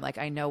jam. Like,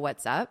 I know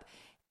what's up.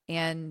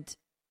 And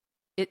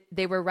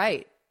they were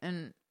right.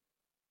 And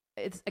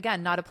it's,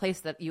 again, not a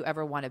place that you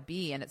ever want to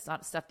be. And it's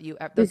not stuff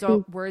that those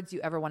Hmm. aren't words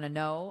you ever want to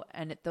know.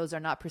 And those are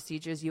not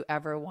procedures you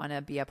ever want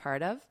to be a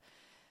part of.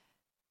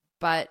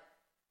 But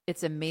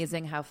it's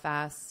amazing how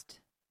fast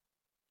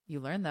you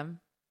learn them.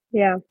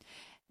 Yeah.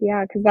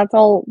 Yeah. Because that's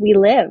all we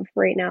live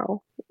right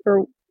now.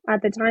 Or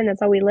at the time,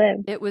 that's all we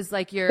lived It was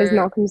like was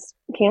Malcolm's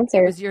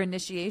it cancer. was your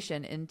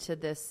initiation into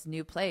this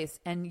new place.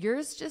 And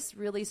yours just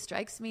really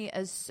strikes me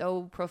as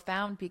so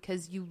profound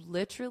because you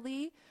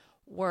literally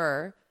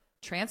were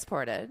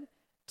transported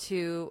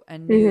to a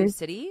new Hmm.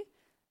 city.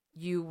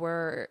 You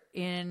were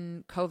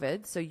in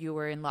COVID, so you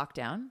were in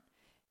lockdown,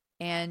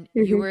 and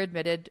you Hmm. were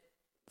admitted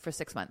for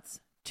 6 months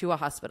to a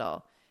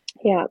hospital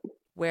Yeah.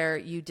 where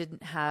you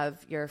didn't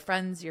have your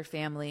friends, your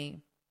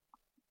family,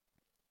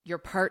 your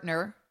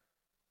partner.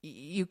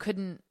 You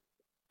couldn't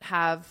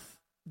have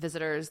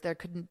visitors. There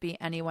couldn't be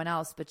anyone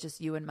else but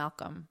just you and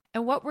Malcolm.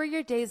 And what were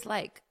your days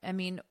like? I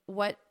mean,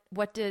 what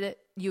did it,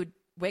 you would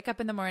wake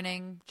up in the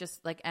morning,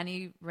 just like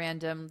any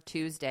random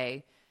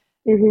Tuesday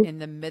Hmm. in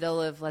the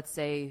middle of, let's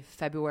say,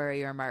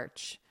 February or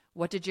March.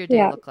 What did your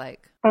day Yeah. look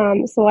like?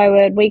 So I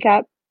would wake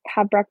up,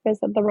 have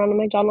breakfast at the Ronald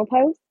McDonald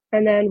House,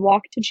 and then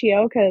walk to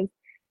Chio because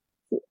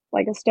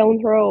like a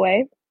stone throw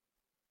away.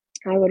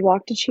 I would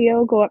walk to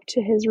Chio, go up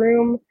to his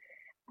room.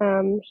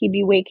 He'd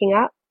be waking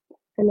up,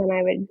 and then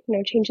I would,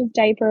 change his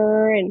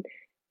diaper and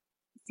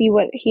see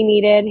what he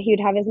needed. He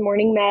would have his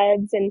morning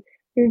meds, and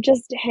we would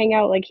just hang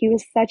out. Like he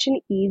was such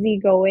an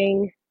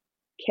easygoing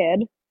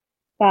kid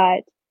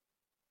that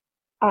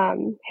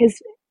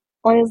his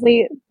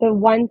honestly the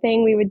one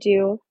thing we would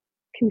do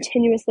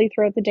continuously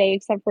throughout the day,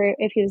 except for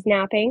if he was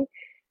napping,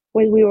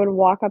 was we would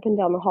walk up and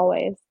down the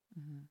hallways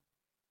Mm-hmm.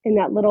 in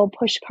that little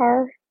push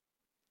car.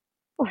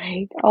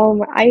 Like, oh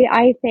my,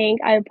 I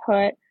think I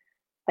put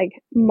like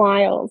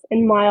miles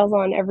and miles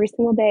on every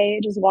single day,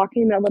 just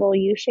walking that little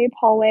U-shaped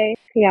hallway.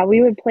 Yeah,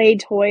 we would play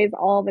toys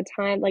all the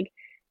time, like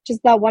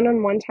just that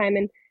one-on-one time.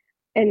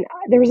 And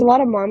there was a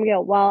lot of mom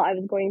guilt while I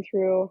was going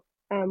through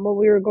what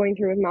we were going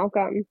through with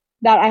Malcolm.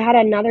 That I had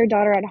another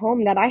daughter at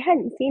home that I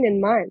hadn't seen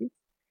in months,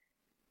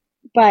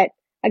 but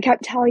I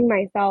kept telling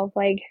myself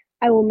like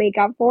I will make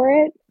up for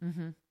it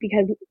Mm-hmm.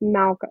 because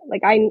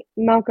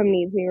Malcolm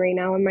needs me right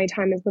now, and my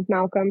time is with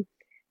Malcolm,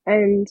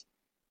 and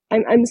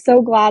I'm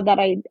so glad that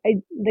I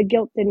the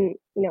guilt didn't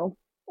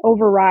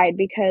override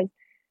because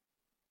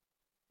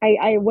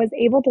I was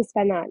able to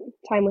spend that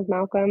time with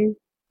Malcolm,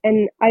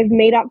 and I've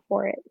made up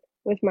for it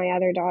with my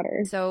other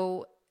daughter.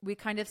 So we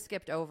kind of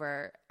skipped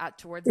over at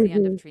towards the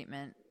end of Hmm.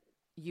 treatment.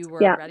 You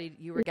were Yeah, ready.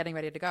 You were getting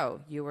ready to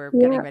go. You were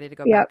getting yeah, ready to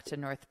go yeah, back to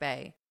North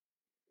Bay.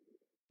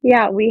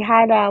 yeah. We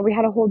had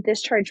a whole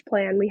discharge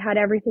plan. We had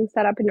everything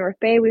set up in North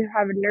Bay. We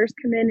have a nurse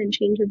come in and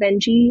change his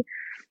NG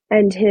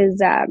and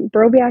his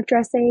Brobiac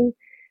dressing.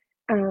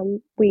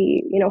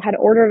 We had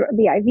ordered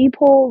the IV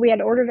pole. We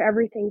had ordered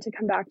everything to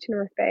come back to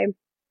North Bay,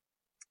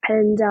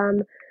 and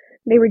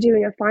they were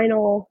doing a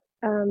final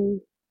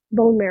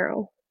bone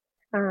marrow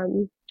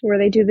where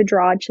they do the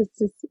draw just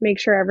to make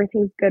sure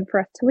everything's good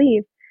for us to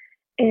leave.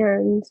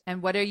 And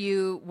And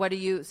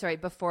sorry,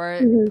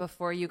 mhm.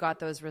 before you got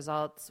those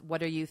results,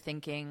 what are you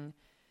thinking?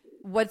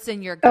 What's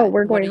in your Oh, gut?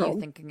 we're What are going you home.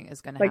 thinking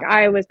is going to Like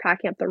I happen? was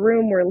packing up the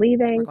room. We're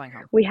We're leaving. going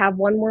home. We have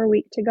one more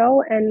week to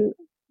go, and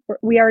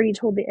we already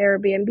told the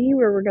Airbnb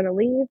where we're going to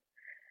leave.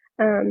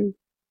 Um,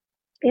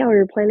 yeah, we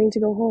were planning to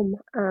go home.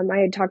 I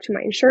had talked to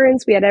my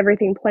insurance. We had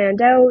everything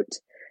planned out.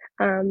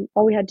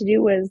 All we had to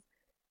do was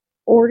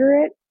order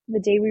it the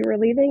day we were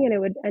leaving, and it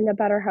would end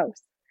up at our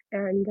house.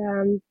 And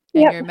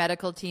And yep, your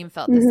medical team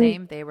felt the mm-hmm,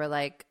 same. They were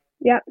like,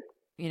 yep,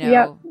 you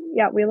yep, know,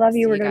 yep. We love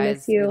you. see We're you gonna miss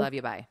guys. We you. love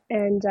you. Bye.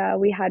 And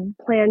we had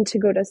planned to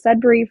go to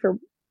Sudbury for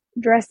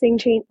dressing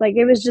change. Like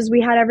it was just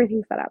we had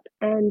everything set up,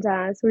 and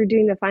so we were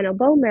doing the final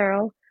bone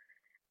marrow,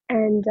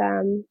 and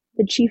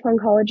the chief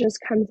oncologist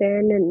comes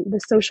in, and the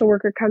social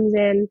worker comes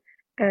in,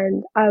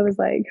 and I was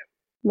like,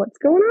 "What's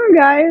going on,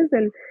 guys?"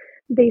 And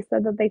they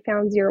said that they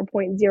found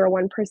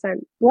 0.01%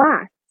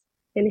 blast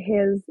in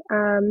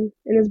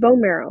his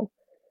bone marrow,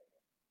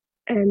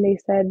 and they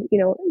said,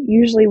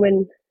 usually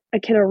when a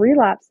kiddo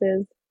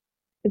relapses,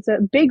 it's a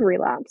big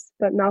relapse,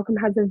 but Malcolm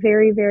has a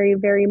very, very,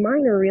 very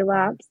minor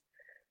Mm-hmm. relapse.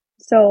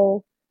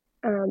 So,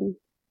 um,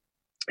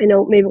 I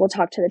know maybe we'll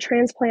talk to the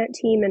transplant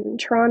team in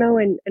Toronto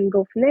and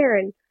go from there.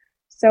 And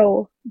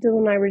so Dylan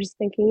and I were just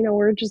thinking,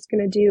 we're just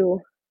going to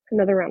do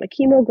another round of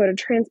chemo, go to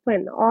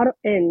transplant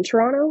in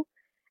Toronto.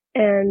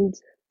 And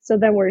so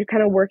then we're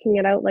kind of working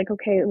it out like,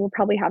 okay, we'll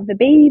probably have the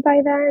baby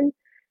by then.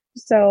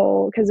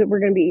 So, because we're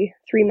going to be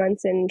 3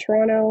 months in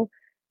Toronto.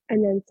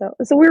 And then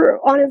so we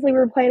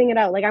were planning it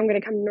out. Like, I'm going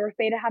to come to North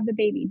Bay to have the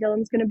baby.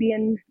 Dylan's going to be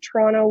in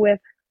Toronto with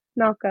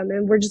Malcolm,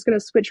 and we're just going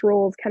to switch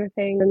roles kind of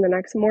thing. And the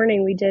next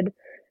morning we did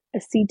a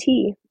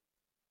CT,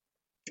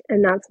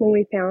 and that's when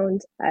we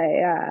found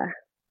a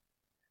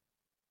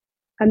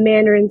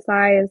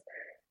mandarin-sized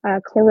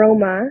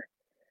chloroma,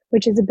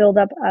 which is a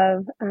buildup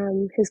of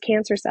his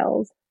cancer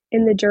cells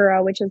in the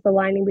dura, which is the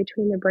lining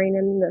between the brain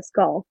and the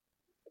skull.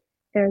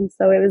 And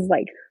so it was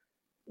like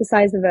the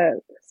size of a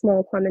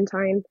small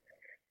clementine.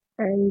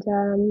 And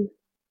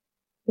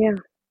yeah,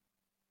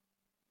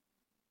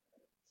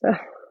 so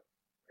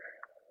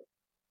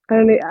I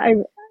don't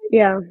know.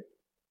 Yeah.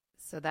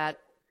 So that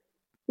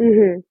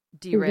Mm-hmm.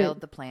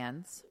 derailed the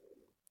plans.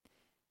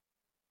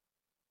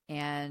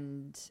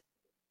 And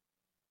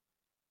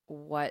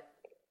what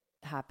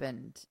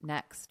happened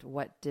next?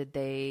 What did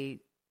they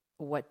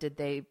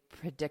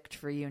predict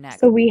for you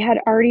next? So we had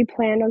already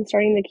planned on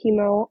starting the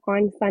chemo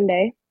on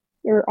Sunday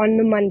or on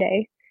the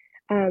Monday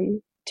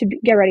to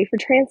get ready for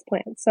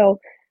transplant. So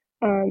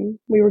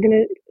we were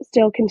going to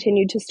still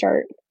continue to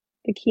start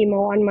the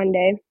chemo on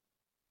Monday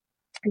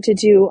to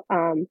do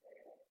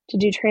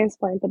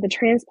transplant, but the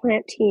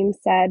transplant team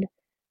said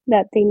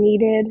that they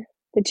needed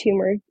the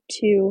tumor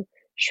to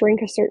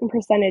shrink a certain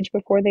percentage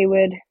before they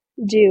would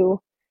do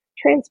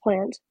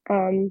transplant,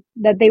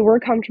 that they were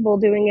comfortable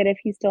doing it if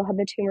he still had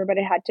the tumor, but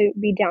it had to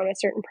be down a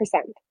certain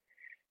percent.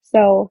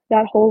 So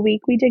that whole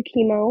week we did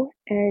chemo,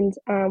 and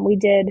we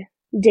did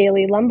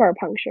daily lumbar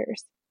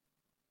punctures.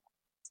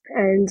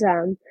 And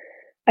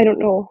I don't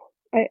know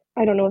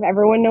if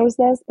everyone knows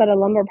this, but a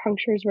lumbar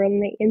puncture is when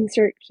they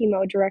insert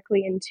chemo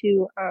directly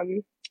into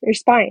your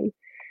spine.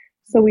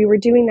 So we were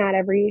doing that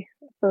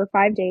for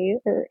 5 days,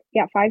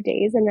 5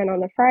 days. And then on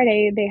the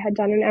Friday, they had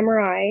done an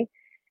MRI,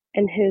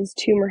 and his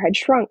tumor had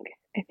shrunk.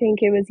 I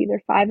think it was either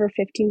 5 or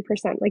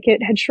 15%. Like,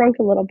 it had shrunk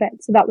a little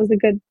bit. So that was a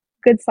good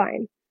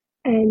sign.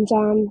 And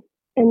then,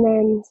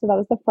 so that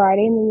was the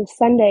Friday. And then the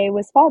Sunday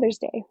was Father's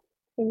Day.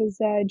 It was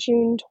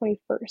June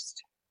 21st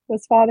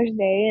was Father's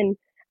Day. And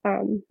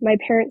my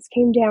parents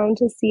came down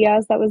to see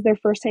us. That was their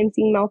first time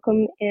seeing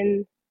Malcolm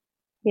in,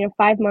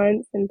 5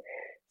 months. And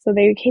so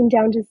they came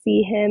down to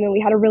see him, and we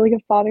had a really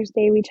good Father's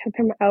Day. We took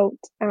him out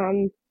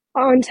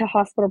onto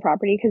hospital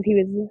property because he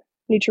was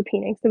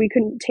neutropenic, so we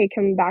couldn't take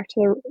him back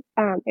to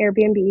the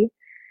Airbnb.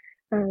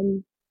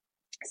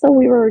 So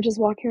we were just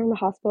walking around the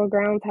hospital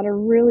grounds, had a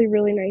really,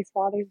 really nice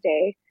Father's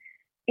Day.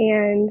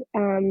 And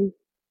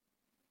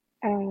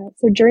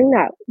so during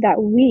that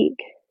week,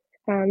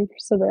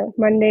 so the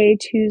Monday,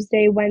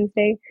 Tuesday,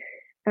 Wednesday,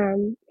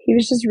 he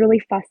was just really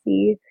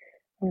fussy.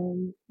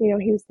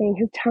 He was saying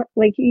his tummy,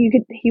 like, he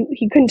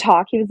couldn't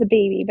talk. He was a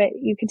baby, but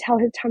you could tell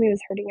his tummy was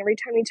hurting every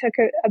time he took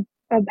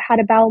had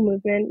a bowel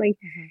movement. Like,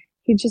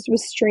 he just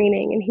was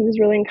straining, and he was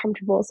really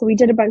uncomfortable. So we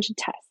did a bunch of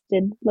tests.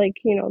 Did, like,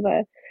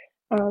 the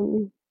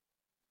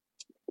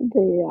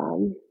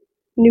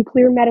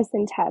nuclear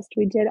medicine test.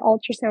 We did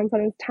ultrasounds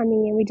on his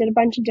tummy, and we did a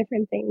bunch of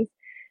different things.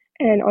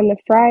 And on the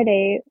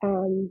Friday,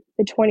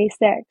 the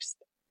 26th,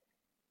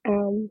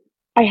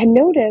 I had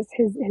noticed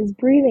his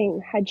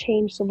breathing had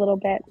changed a little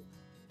bit.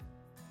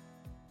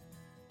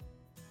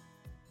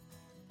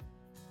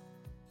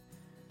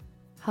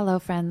 Hello,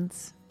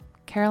 friends.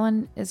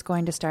 Carolyn is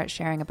going to start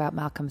sharing about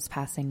Malcolm's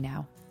passing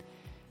now.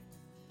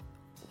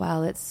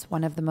 While it's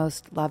one of the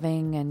most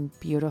loving and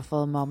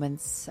beautiful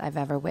moments I've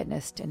ever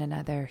witnessed in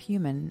another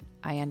human,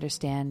 I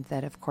understand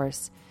that, of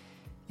course,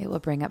 it will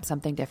bring up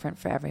something different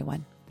for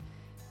everyone.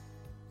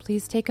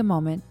 Please take a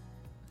moment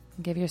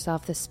and give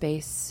yourself the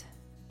space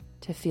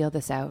to feel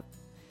this out.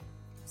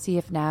 See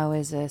if now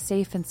is a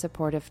safe and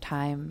supportive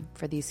time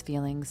for these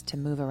feelings to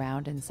move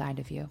around inside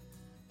of you.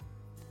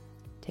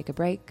 Take a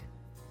break,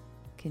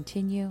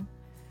 continue,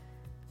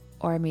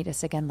 or meet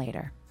us again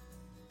later.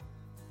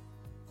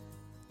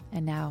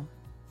 And now,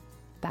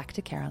 back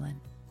to Carolyn.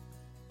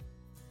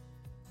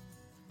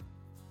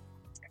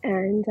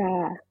 And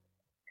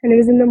it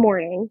was in the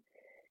morning.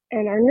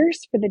 And our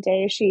nurse for the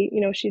day,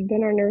 she'd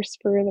been our nurse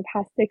for the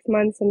past 6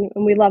 months, and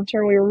we loved her,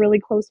 and we were really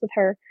close with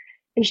her.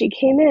 And she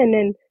came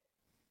in,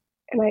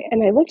 and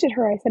I looked at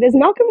her. I said, "Is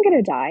Malcolm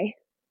gonna die?"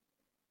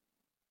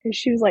 And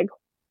she was like,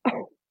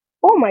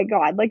 "Oh my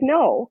God, like,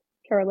 no,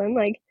 Carolyn,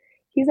 like,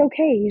 he's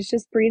okay. He's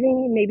just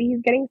breathing. Maybe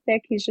he's getting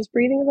sick. He's just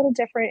breathing a little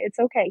different. It's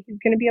okay. He's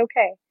gonna be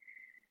okay."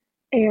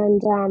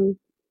 And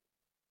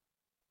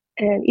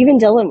even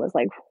Dylan was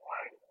like,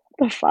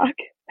 "What the fuck?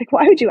 Like,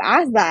 why would you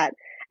ask that?"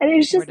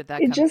 And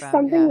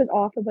something was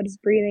off about his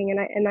breathing.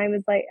 And I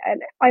was like,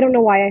 I don't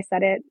know why I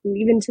said it. And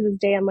even to this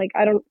day, I'm like,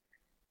 I don't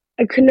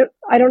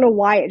know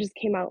why it just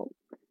came out.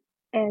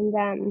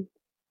 And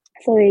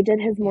so they did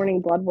his morning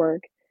blood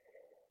work.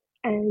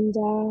 And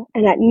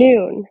at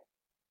noon,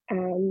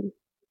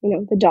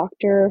 the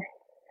doctor,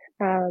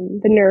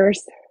 the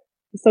nurse,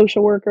 the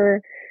social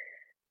worker,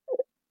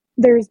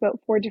 there was about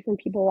 4 different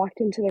people walked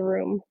into the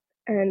room.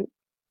 And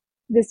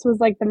this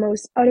was like the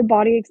most out of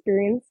body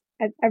experience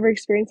I've ever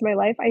experienced in my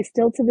life. I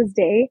still to this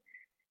day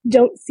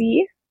don't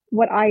see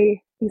what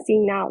I am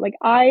seeing now. Like,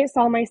 I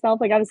saw myself,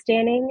 like, I was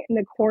standing in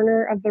the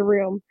corner of the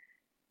room,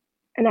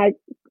 And I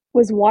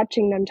was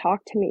watching them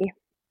talk to me.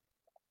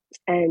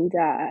 And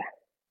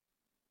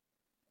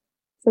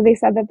so they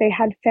said that they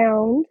had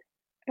found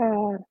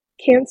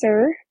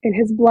cancer in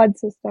his blood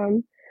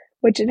system,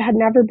 which it had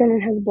never been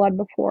in his blood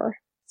before.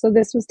 So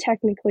this was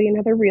technically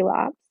another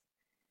relapse,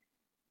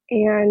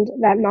 and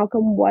that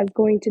Malcolm was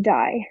going to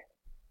die.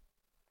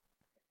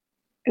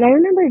 And I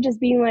remember just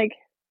being like,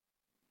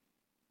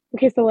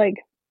 okay, so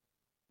like,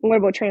 what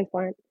about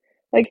transplant?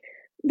 Like,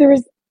 there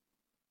was,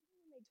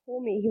 they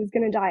told me he was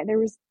going to die. There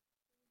was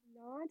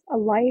not a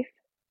life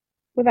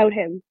without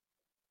him.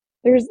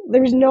 There's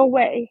no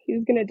way he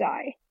was going to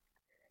die.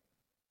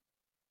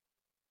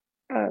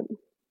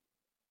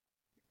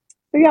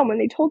 So yeah, when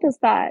they told us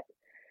that,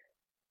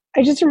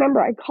 I just remember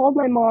I called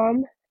my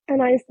mom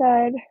and I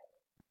said,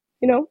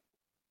 you know,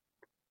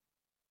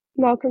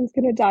 Malcolm's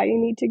gonna die. You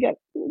need to get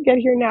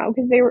here now,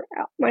 because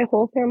my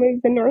whole family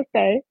was in North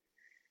Bay.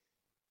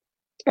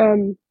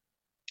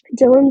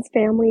 Dylan's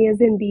family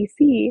is in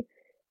BC,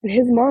 and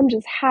his mom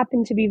just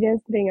happened to be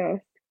visiting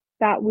us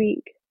that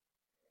week,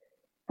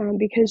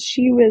 because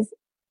she was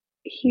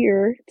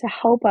here to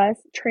help us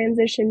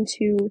transition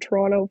to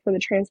Toronto for the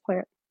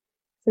transplant.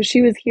 So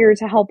she was here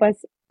to help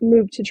us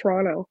move to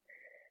Toronto.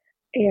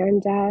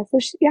 And so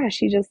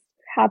she just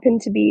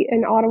happened to be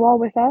in Ottawa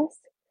with us.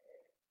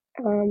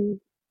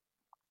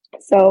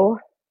 So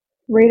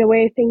right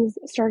away things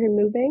started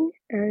moving,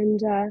 and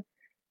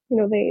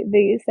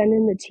they send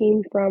in the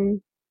team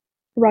from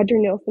Roger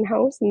Nielsen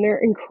House, and they're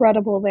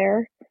incredible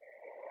there.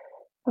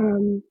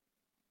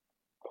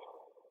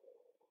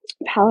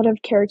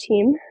 Palliative care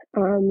team,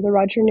 the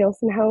Roger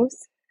Nielsen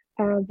House,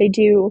 they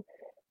do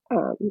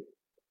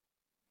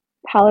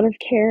palliative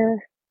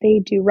care, they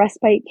do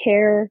respite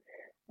care.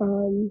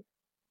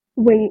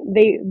 When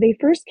they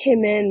first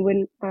came in,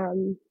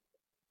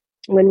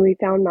 when we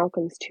found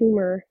Malcolm's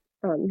tumor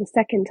the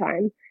second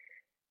time,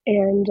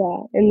 and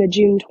in the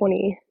June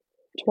 20th,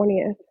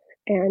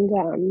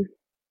 and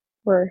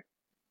or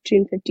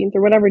June 15th,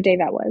 or whatever day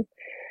that was.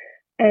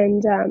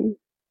 And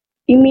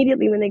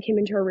immediately when they came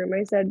into our room,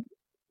 I said,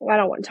 I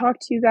don't want to talk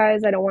to you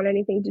guys. I don't want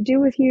anything to do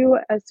with you.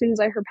 As soon as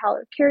I heard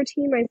palliative care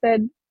team, I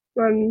said,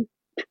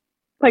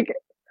 like,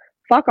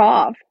 fuck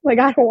off. Like,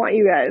 I don't want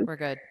you guys. We're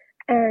good.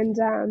 And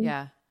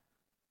yeah.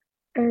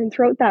 And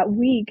throughout that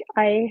week,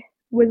 I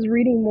was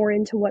reading more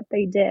into what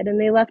they did, and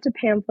they left a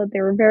pamphlet. They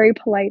were very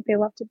polite. They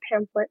left a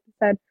pamphlet that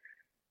said,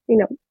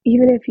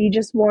 even if you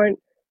just want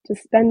to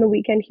spend the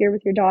weekend here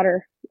with your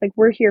daughter, like,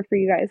 we're here for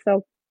you guys.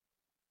 So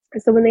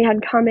when they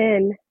had come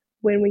in,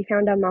 when we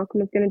found out Malcolm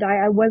was going to die,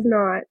 I was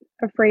not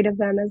afraid of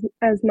them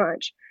as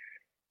much.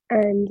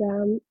 And,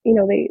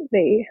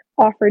 they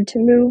offered to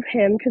move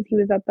him, because he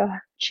was at the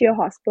CHEO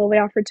hospital. They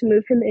offered to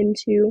move him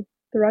into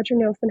the Roger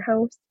Nielsen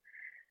House,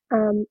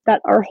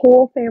 that our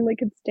whole family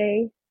could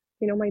stay.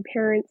 My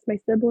parents, my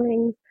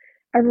siblings,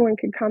 everyone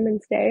could come and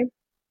stay.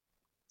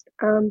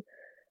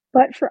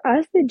 But for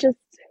us,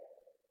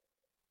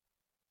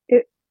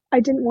 I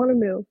didn't want to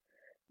move.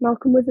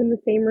 Malcolm was in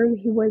the same room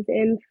he was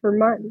in for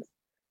months.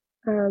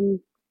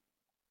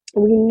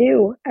 We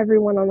knew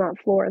everyone on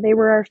that floor. They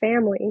were our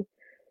family.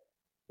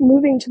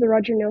 Moving to the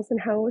Roger Nielsen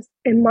House,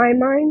 in my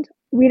mind,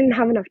 we didn't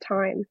have enough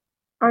time.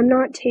 I'm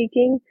not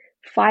taking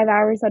 5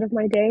 hours out of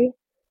my day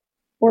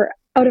or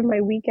out of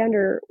my weekend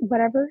or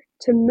whatever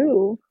to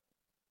move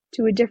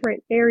to a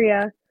different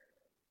area,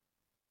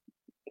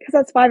 because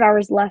that's 5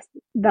 hours less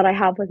that I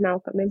have with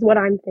Malcolm, is what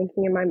I'm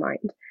thinking in my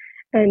mind.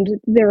 And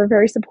they were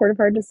very supportive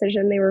of our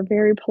decision. They were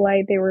very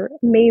polite. They were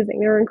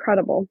amazing. They were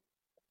incredible.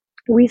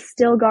 We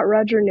still got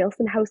Roger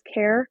Nielsen House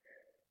care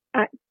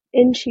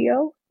in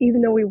CHEO,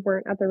 even though we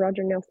weren't at the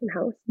Roger Nielsen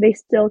House. They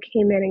still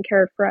came in and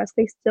cared for us.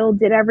 They still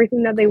did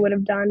everything that they would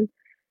have done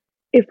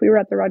if we were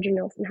at the Roger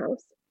Nielsen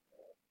House.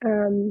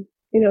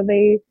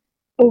 They,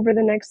 over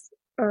the next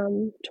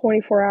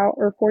 24 hours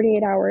or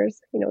 48 hours,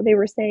 they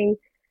were saying,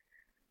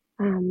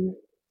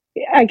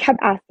 I kept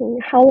asking,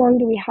 how long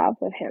do we have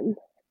with him?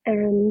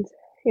 And,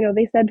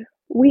 they said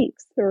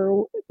weeks,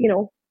 or,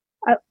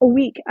 a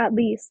week at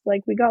least.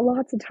 Like, we got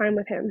lots of time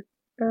with him.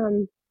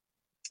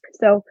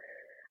 So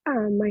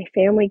my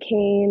family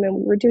came, and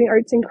we were doing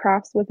arts and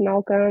crafts with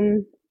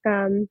Malcolm.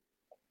 Can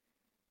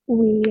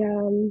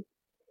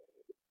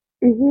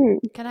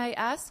I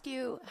ask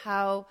you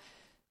how,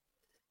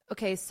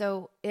 okay,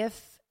 so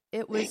if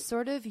it was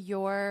sort of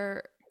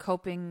your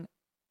coping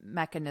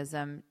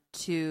mechanism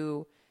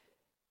to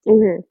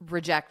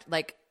reject,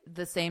 like,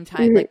 the same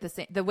time, like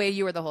the way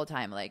you were the whole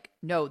time, like,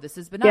 no, this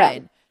is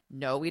benign. Yeah.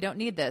 No, we don't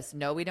need this.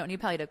 No, we don't need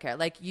palliative care.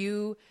 Like,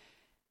 you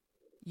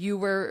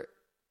were,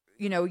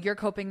 your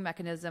coping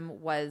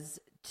mechanism was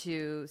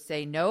to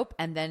say nope.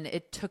 And then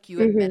it took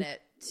you a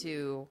minute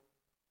to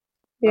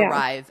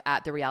arrive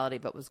at the reality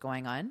of what was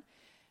going on.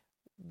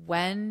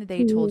 When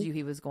they told you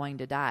he was going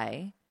to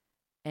die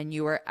and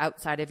you were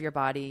outside of your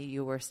body,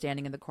 you were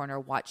standing in the corner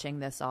watching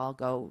this all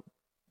go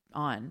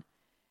on,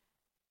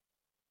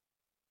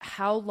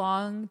 how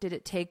long did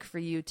it take for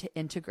you to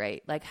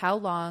integrate? Like, how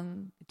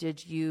long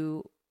did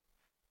you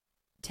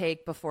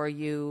take before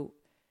you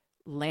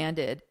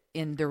landed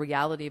in the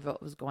reality of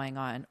what was going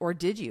on? Or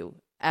did you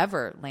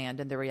ever land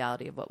in the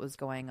reality of what was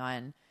going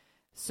on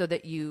so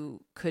that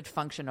you could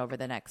function over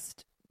the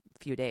next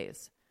few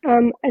days?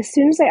 As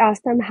soon as I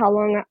asked them how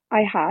long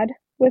I had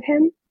with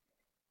him,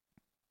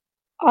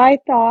 I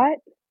thought,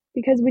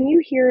 because when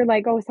you hear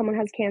like, oh, someone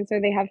has cancer,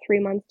 they have 3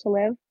 months to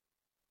live,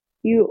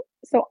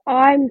 so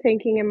I'm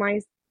thinking in my,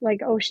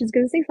 like, oh, she's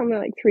gonna say something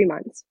like 3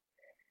 months.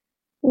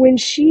 When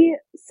she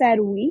said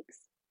weeks,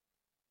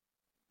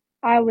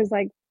 I was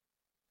like,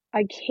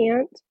 I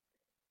can't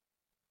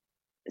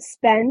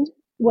spend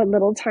what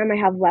little time I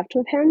have left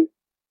with him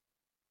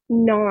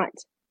not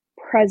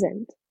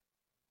present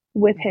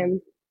with Mm-hmm.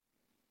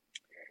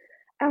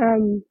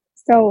 him.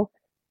 So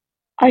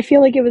I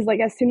feel like it was like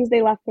as soon as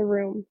they left the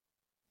room,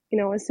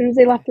 as soon as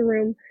they Okay. left the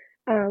room,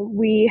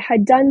 we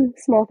had done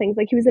small things.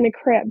 Like he was in a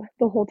crib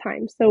the whole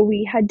time. So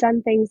we had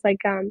done things like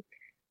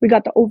we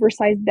got the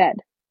oversized bed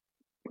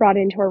brought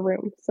into our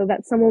room so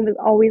that someone was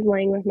always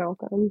laying with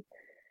Malcolm.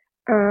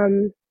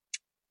 Um,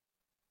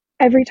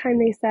 every time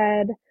they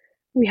said,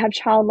 we have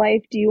child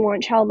life. Do you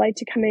want child life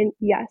to come in?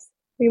 Yes,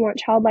 we want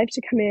child life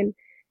to come in.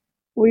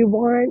 We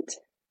want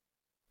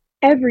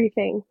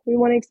everything. We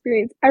want to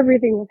experience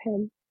everything with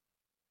him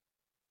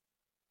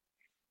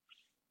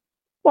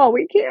while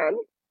we can.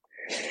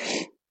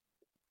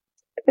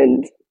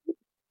 And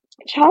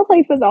child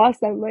life was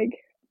awesome. Like,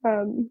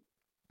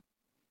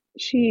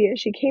 she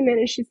came in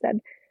and she said,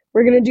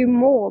 we're gonna do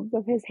molds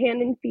of his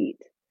hand and feet.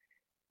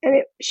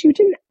 And she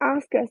didn't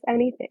ask us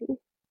anything.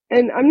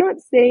 And I'm not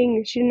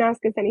saying she didn't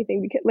ask us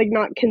anything because, like,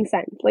 not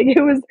consent. Like,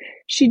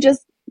 she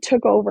just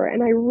took over,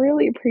 and I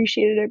really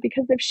appreciated it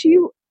because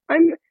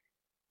I'm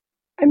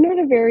not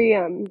a very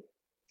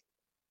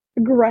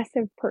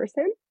aggressive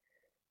person.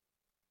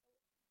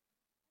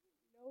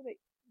 You know,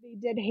 they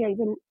did hands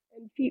and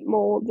feet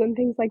molds and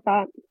things like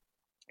that.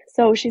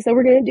 So she said,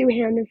 we're gonna do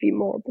hand and feet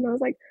molds, and I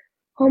was like,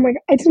 oh my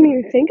god, I didn't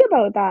even think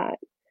about that.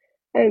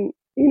 And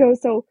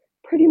so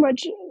pretty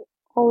much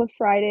all of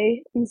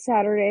Friday and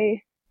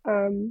Saturday,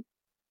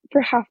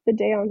 for half the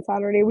day on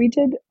Saturday, we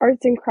did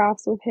arts and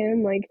crafts with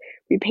him. Like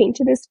we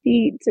painted his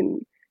feet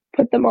and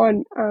put them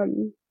on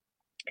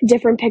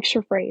different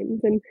picture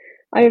frames. And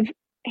I have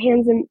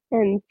hands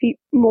and feet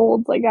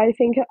molds. Like I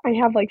think I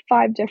have like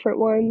 5 different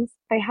ones.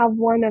 I have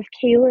one of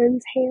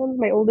Kaylin's hands,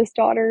 my oldest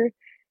daughter,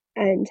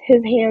 and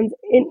his hands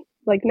in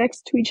like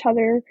next to each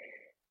other.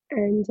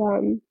 And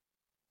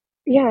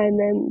yeah, and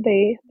then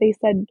they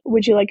said,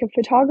 would you like a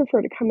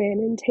photographer to come in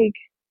and take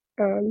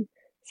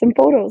some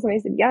photos? And I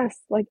said, yes,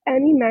 like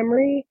any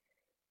memory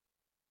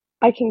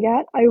I can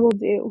get, I will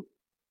do.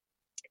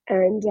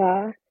 And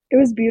it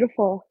was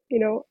beautiful.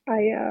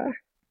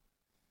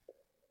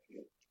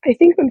 I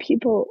think when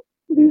people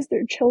lose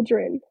their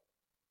children,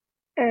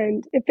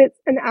 and if it's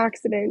an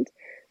accident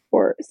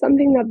or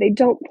something that they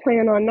don't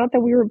plan on, not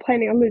that we were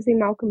planning on losing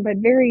Malcolm, but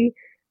very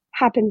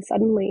happened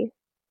suddenly,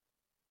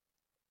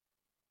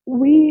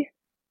 we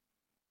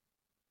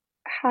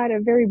had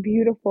a very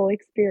beautiful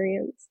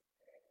experience.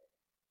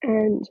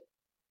 And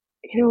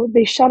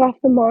they shut off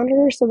the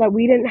monitor so that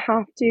we didn't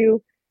have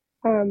to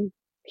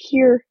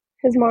hear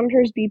his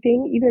monitors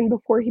beeping even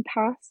before he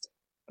passed.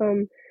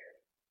 Um,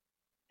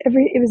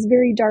 it was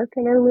very dark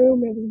in our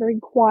room. It was very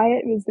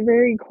quiet. It was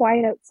very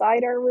quiet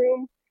outside our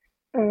room.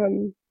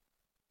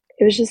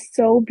 It was just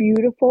so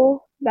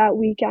beautiful that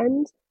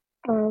weekend.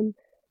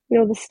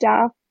 The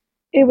staff,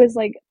 it was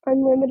like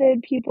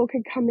unlimited. People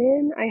could come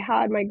in. I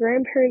had my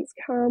grandparents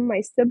come.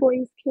 My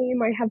siblings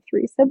came. I have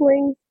 3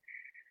 siblings.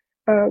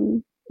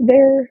 Um,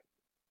 their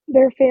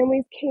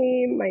families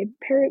came, my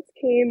parents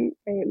came,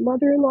 my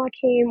mother-in-law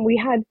came. We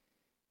had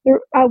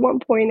there at one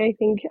point, I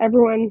think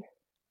everyone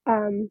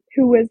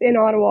who was in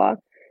Ottawa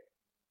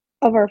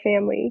of our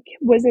family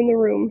was in the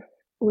room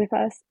with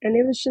us, and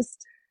it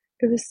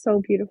was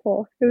so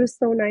beautiful. It was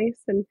so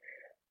nice. And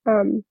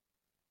um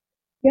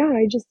yeah,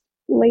 I just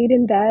laid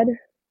in bed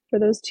for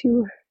those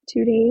two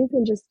days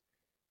and just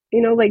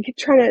like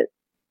trying to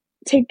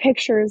take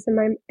pictures in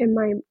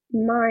my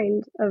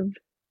mind of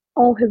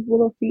all his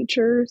little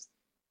features.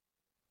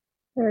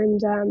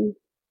 And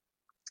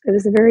it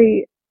was a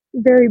very,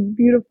 very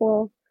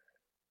beautiful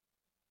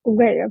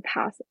way of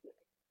passing.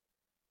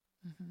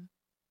 Mm-hmm.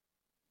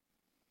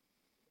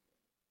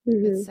 It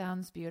Mm-hmm.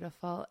 sounds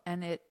beautiful,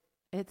 and it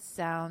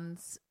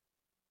sounds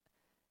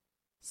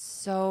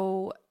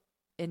so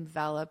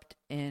enveloped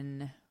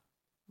in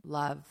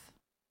love.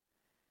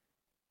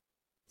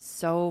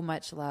 So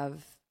much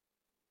love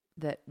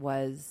that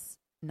was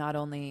not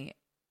only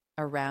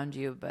around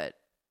you but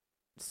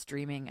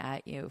streaming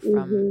at you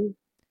from Mm-hmm.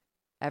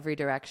 every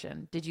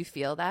direction. Did you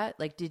feel that?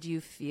 Like, did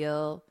you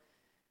feel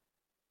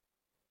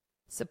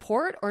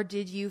support, or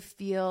did you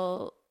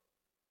feel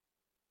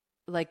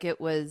like it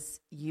was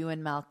you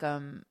and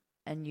Malcolm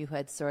and you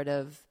had sort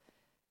of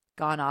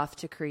gone off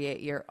to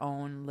create your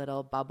own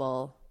little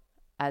bubble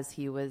as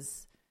he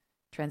was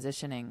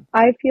transitioning?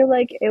 I feel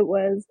like it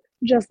was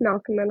just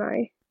Malcolm and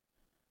I.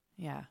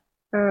 Yeah.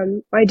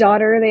 My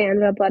daughter, they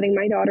ended up letting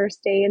my daughter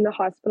stay in the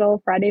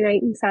hospital Friday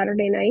night and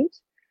Saturday night.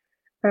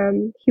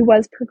 He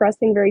was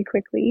progressing very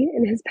quickly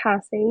in his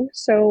passing.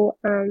 So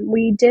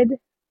we did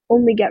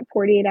only get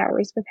 48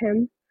 hours with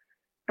him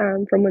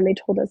from when they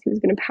told us he was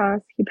going to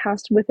pass. He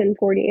passed within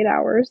 48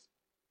 hours.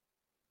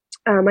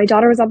 My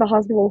daughter was at the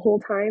hospital the whole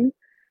time.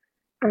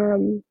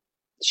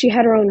 She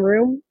had her own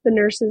room. The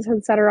nurses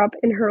had set her up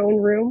in her own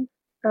room.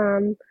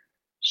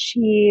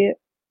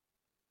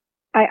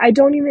 I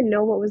don't even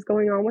know what was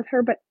going on with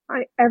her, but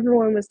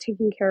everyone was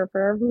taking care of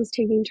her. Everyone was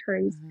taking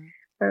turns.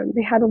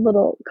 They had a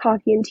little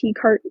coffee and tea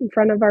cart in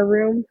front of our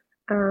room.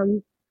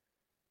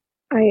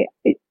 There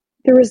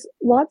was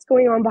lots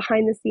going on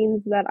behind the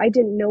scenes that I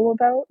didn't know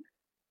about,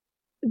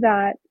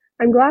 that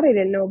I'm glad I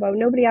didn't know about.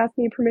 Nobody asked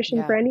me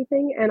permission for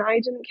anything, and I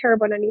didn't care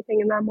about anything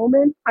in that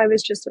moment. I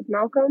was just with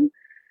Malcolm.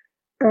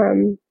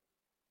 You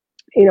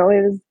know,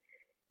 it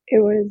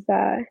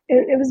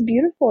was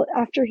beautiful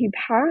after he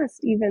passed.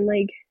 Even,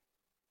 like,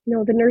 you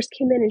know, the nurse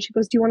came in and she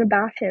goes, "Do you want to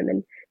bath him?"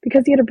 And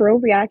because he had a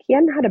Broviac, he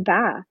hadn't had a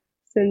bath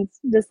since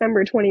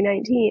December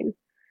 2019.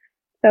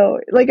 So,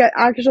 like, an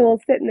actual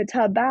sit in the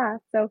tub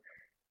bath. So,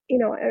 you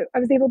know, I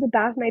was able to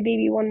bath my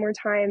baby one more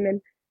time,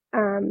 and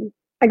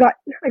I got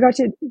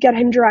to get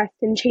him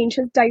dressed and change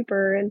his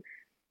diaper and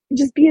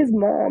just be his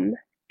mom.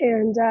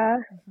 And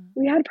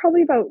we had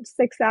probably about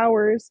 6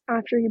 hours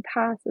after he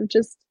passed of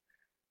just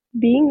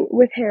being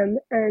with him.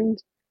 And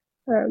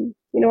you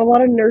know, a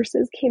lot of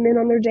nurses came in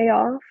on their day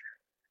off.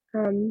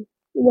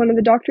 One of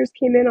the doctors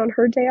came in on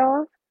her day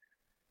off.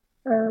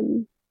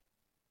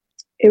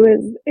 It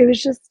was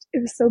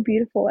so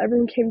beautiful.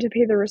 Everyone came to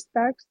pay their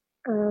respects.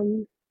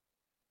 It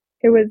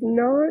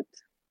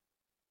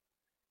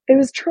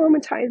was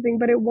traumatizing,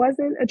 but it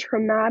wasn't a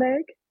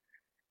traumatic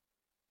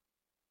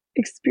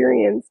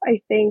experience,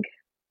 I think,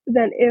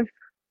 than if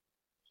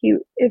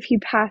he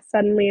passed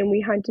suddenly and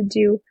we had to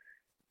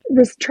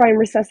try and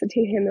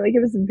resuscitate him. Like,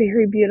 it was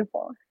very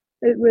beautiful.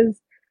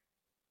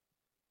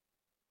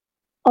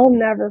 I'll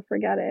never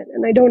forget it,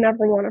 and I don't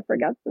ever want to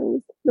forget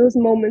those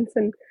moments.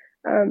 And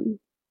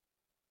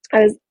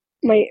as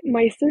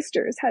my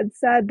sisters had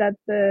said that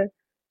the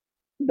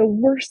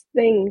worst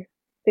thing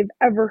they've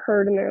ever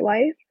heard in their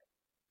life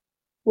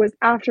was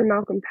after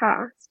Malcolm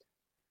passed.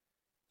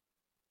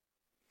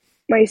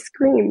 My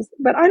screams,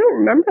 but I don't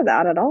remember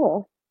that at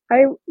all.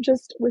 I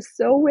just was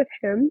so with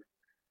him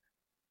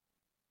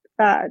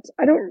that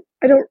I don't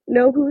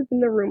know who was in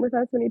the room with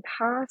us when he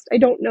passed. I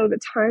don't know the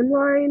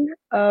timeline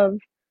of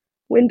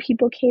when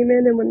people came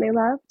in and when they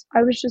left.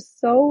 I was just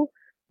so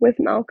with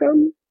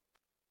Malcolm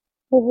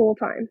the whole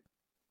time.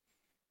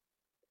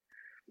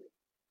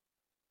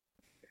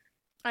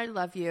 I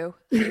love you.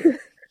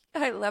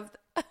 I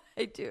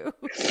do.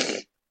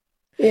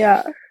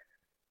 Yeah.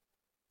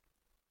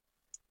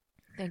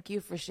 Thank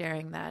you for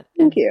sharing that.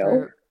 Thank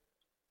you.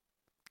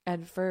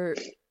 And for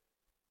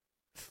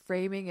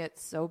framing it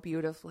so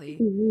beautifully.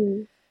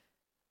 Mm-hmm.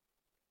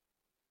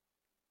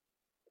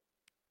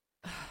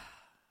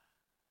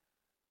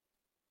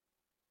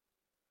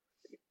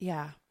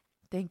 Yeah.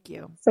 Thank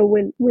you. So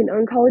when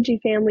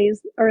oncology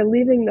families are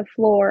leaving the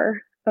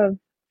floor of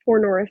 4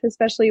 North,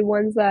 especially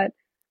ones that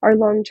are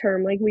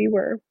long-term like we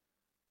were,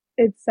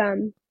 it's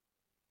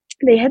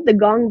they hit the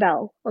gong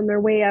bell on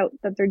their way out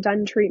that they're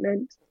done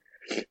treatment.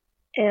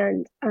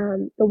 And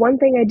the one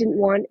thing I didn't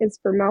want is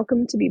for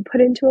Malcolm to be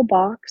put into a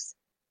box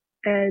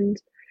and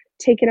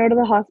taken out of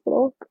the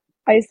hospital.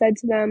 I said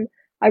to them,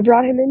 I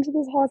brought him into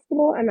this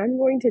hospital and I'm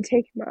going to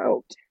take him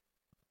out.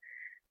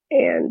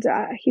 And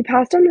he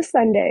passed on a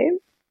Sunday,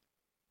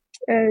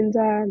 and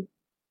the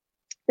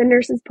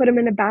nurses put him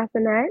in a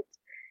bassinet.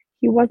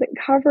 He wasn't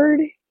covered.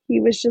 He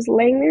was just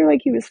laying there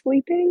like he was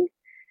sleeping.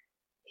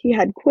 He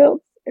had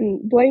quilts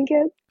and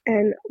blankets,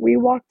 and we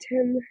walked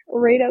him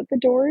right out the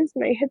doors,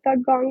 and I hit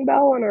that gong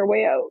bell on our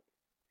way out.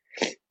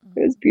 It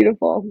was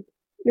beautiful.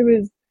 It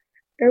was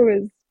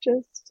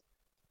just,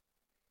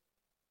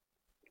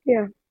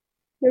 yeah,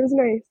 it was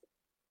nice.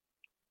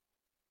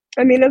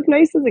 I mean, as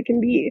nice as it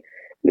can be,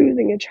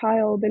 losing a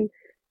child. And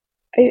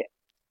it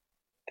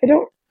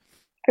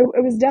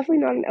was definitely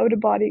not an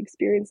out-of-body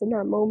experience in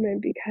that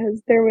moment,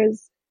 because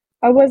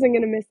I wasn't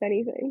going to miss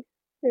anything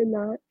in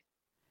that.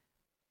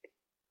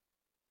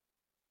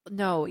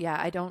 No, yeah,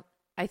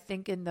 I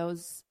think in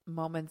those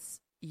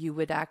moments you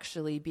would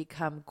actually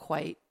become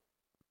quite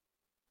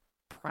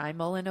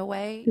primal in a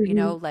way, Mm-hmm. you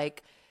know,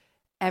 like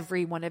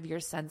every one of your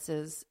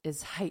senses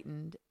is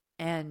heightened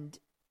and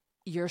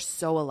you're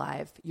so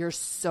alive. You're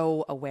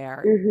so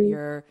aware.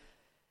 Mm-hmm.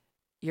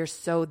 You're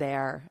so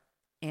there.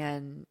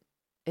 And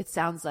it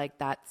sounds like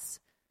that's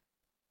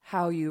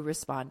how you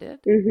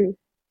responded. Mm-hmm.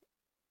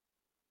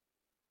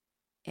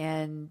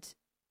 And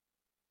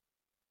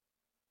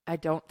I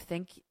don't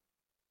think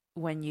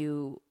when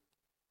you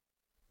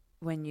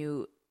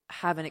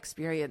have an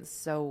experience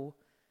so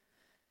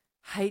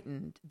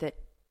heightened that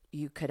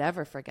you could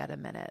ever forget a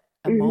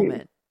Mm-hmm.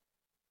 moment.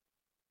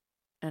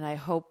 And I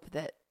hope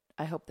that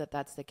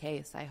that's the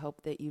case. I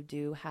hope that you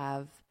do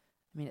have,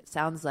 I mean, it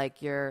sounds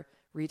like your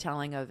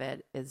retelling of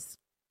it is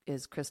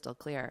crystal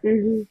clear.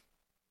 Mm-hmm.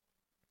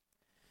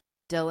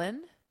 Dylan,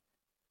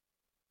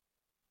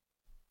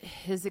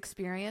 his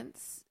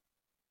experience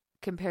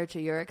compared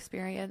to your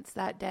experience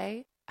that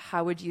day,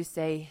 how would you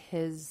say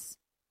his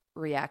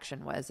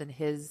reaction was and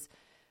his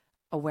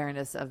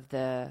awareness of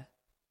the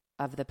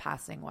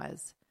passing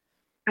was?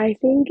 I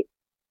think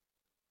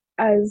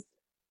as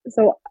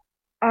so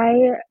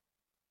I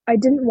I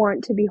didn't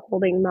want to be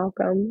holding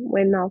Malcolm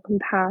when Malcolm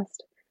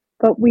passed,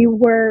 but we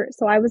were,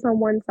 so I was on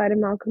one side of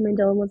Malcolm and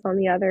Dylan was on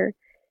the other.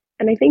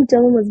 And I think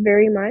Dylan was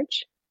very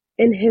much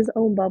in his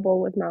own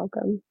bubble with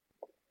Malcolm.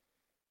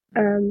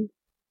 Um,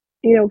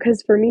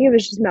 because for me it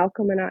was just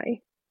Malcolm and I,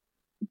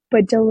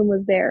 but Dylan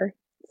was there.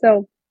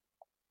 So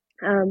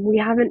we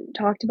haven't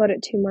talked about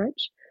it too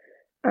much.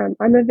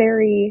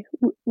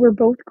 We're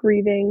both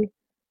grieving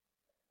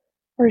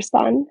our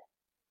son,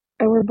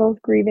 and we're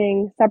both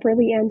grieving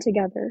separately and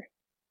together.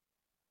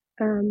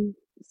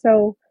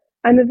 So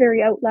I'm a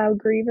very out loud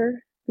griever.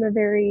 I'm a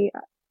very,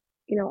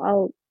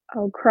 I'll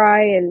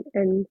cry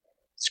and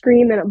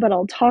scream, but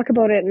I'll talk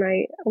about it, and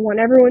I want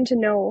everyone to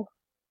know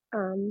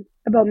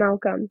about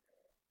Malcolm.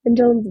 And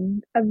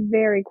Dylan's a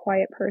very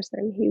quiet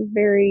person. He's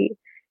very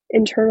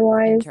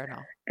internalized,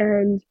 Internal.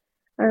 and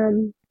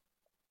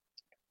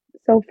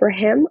so for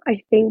him,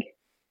 I think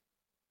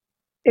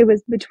it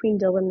was between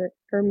Dylan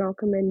or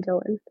Malcolm and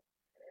Dylan,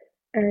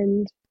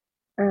 and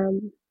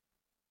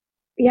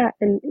yeah,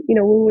 and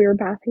when we were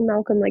bathing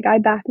Malcolm, like I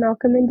bathed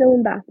Malcolm and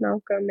Dylan bathed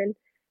Malcolm, and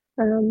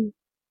um,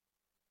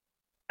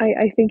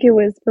 I think it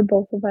was for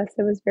both of us.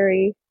 It was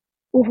very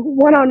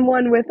one on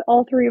one with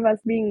all three of us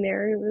being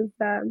there. It was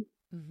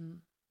Mm-hmm.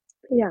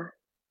 yeah,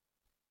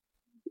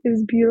 it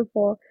was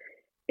beautiful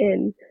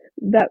in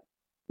that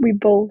we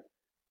both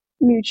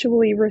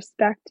mutually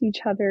respect each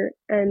other,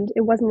 and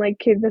it wasn't like,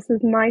 okay, this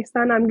is my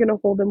son, I'm gonna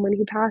hold him when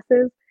he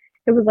passes.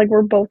 It was like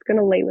we're both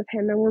gonna lay with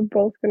him and we're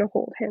both gonna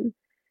hold him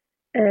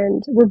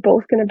and we're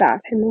both gonna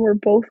bath him and we're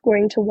both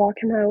going to walk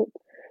him out.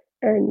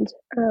 And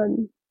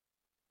it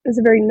was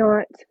a very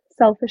not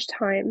selfish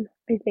time,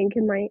 I think,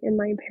 in my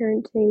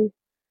parenting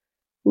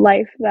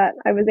life, that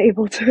I was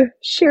able to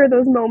share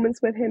those moments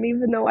with him,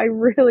 even though I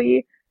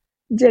really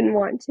didn't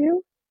want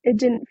to. It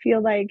didn't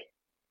feel like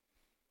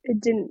it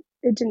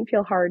didn't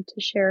feel hard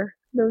to share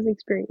those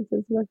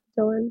experiences with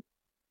Dylan.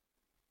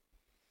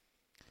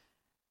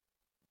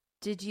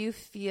 Did you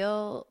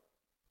feel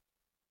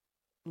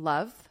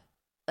love?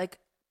 Like,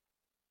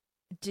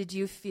 did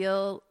you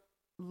feel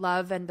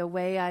love? And the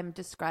way I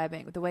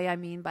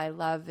mean by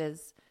love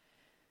is,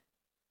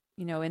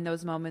 in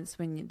those moments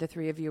when the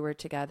three of you were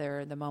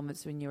together, the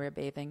moments when you were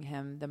bathing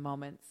him, the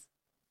moments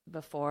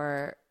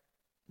before,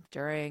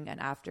 during, and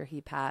after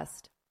he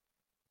passed,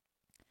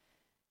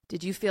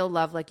 did you feel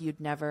love like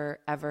you'd never,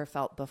 ever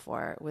felt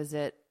before? Was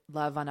it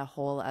love on a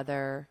whole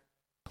other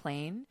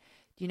plane?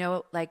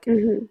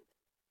 Mm-hmm.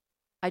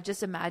 I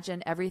just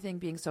imagine everything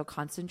being so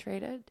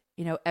concentrated,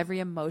 every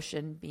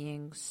emotion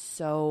being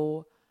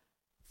so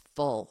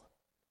full.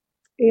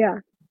 Yeah.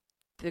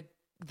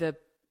 The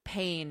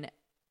pain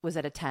was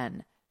at a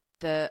 10.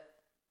 The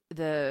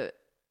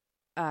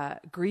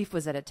grief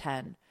was at a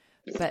 10,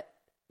 but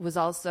was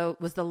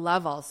the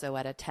love also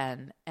at a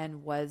 10,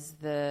 and was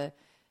the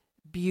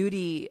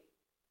beauty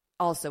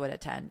also at a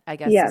 10, I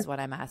guess, Yeah. is what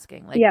I'm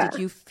asking. Like, Yeah. did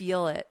you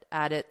feel it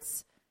at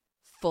its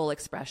full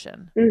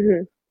expression?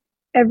 Mm-hmm.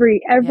 Yeah.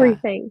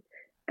 Everything.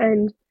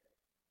 And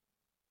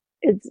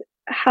it's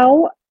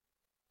how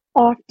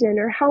often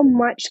or how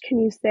much can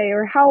you say,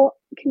 or how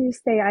can you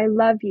say I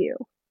love you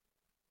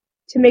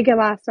to make it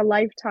last a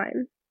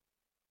lifetime?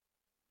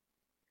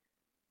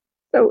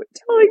 So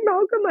telling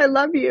Malcolm I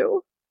love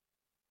you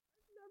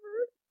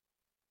never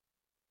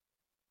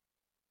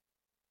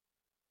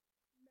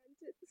meant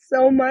it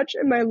so much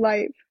in my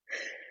life.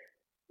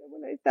 And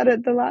when I said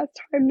it the last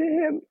time to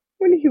him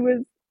when he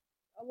was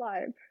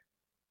alive,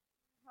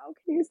 how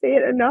can you say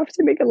it enough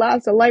to make it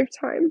last a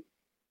lifetime?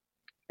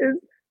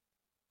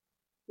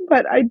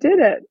 But I did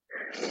it.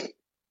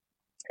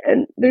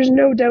 And there's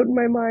no doubt in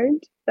my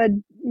mind that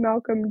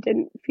Malcolm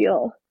didn't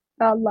feel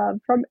that love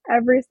from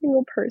every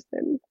single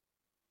person.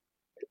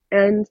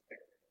 And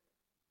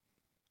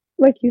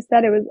like you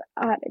said, it was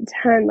at a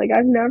 10. Like,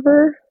 I've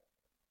never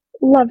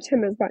loved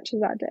him as much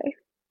as that day.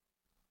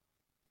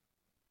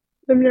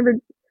 I've never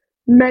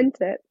meant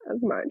it as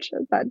much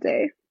as that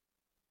day.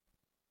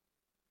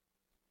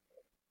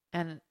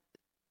 And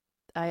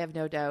I have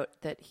no doubt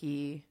that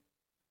he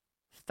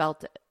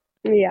felt it,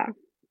 Yeah.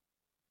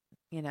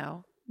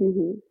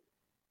 Mm-hmm.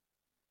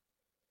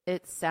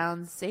 It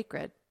sounds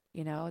sacred,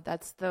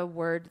 that's the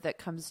word that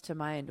comes to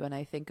mind when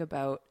I think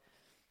about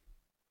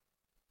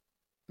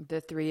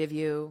the three of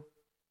you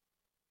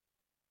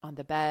on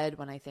the bed,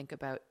 when I think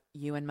about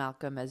you and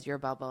Malcolm as your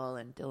bubble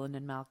and Dylan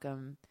and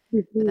Malcolm,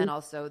 Mm-hmm. but then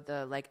also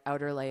the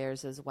outer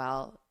layers as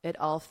well. It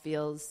all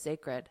feels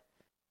sacred.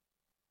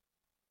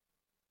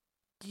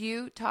 Do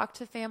you talk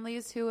to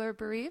families who are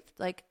bereaved?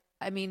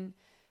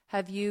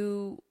 Have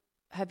you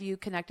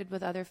connected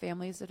with other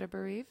families that are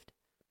bereaved?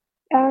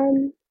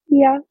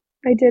 Yeah,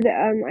 I did.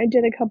 I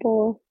did a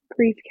couple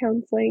grief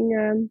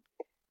counseling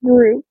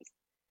groups.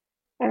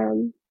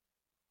 Um,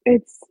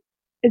 it's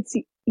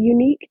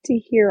unique to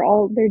hear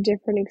all their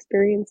different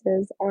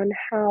experiences on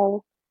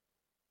how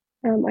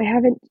I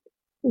haven't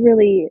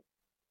really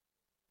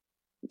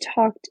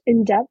talked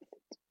in depth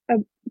uh,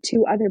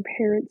 to other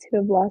parents who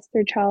have lost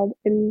their child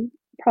in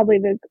probably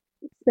the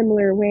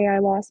similar way I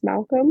lost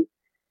Malcolm.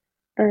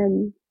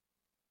 Um,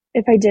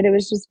 if I did, it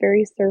was just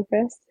very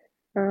surface.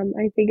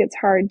 I think it's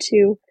hard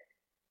to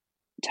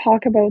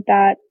talk about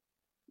that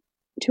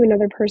to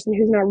another person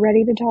who's not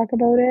ready to talk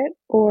about it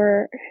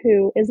or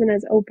who isn't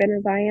as open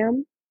as I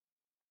am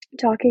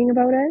talking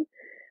about it.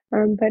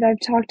 But I've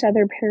talked to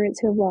other parents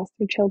who have lost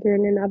their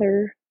children in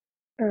other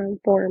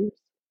forms.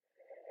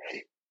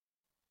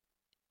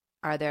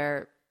 Are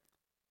there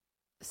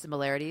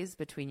similarities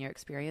between your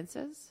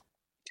experiences?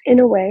 In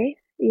a way,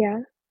 yeah,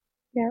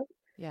 yeah.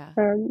 Yeah.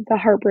 The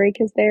heartbreak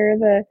is there.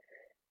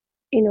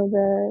 You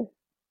know,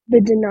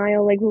 the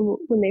denial. Like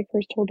when they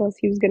first told us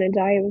he was gonna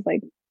die, it was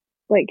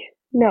like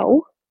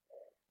no.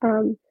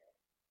 Um,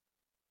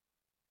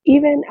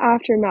 Even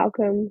after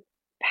Malcolm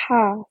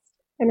passed,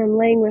 and I'm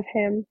laying with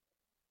him,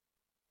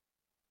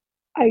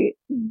 I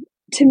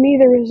to me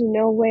there was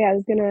no way I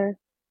was gonna.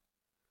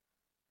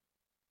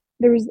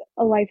 There was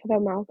a life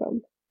without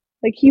Malcolm.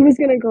 Like he was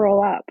gonna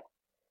grow up.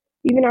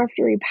 Even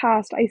after he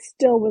passed, I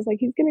still was like,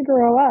 he's gonna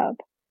grow up.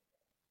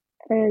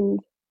 And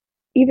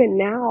even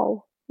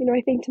now,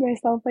 I think to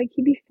myself, like,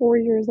 he'd be 4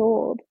 years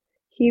old.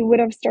 He would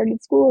have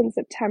started school in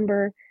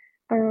September.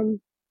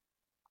 Um,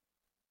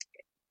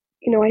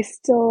 I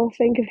still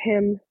think of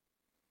him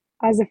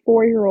as a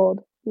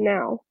 4-year-old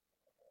now.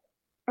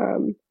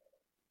 Um,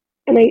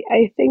 and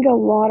I think a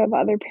lot of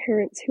other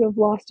parents who have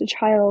lost a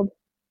child,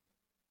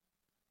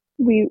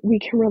 we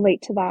can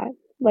relate to that.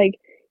 Like,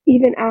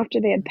 even after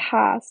they had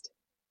passed,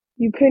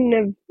 you couldn't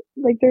have,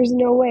 like, there's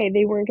no way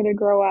they weren't going to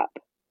grow up.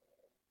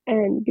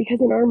 And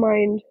because in our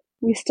mind,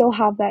 we still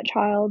have that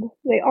child,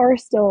 they are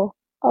still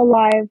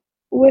alive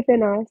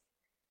within us,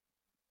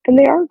 and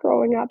they are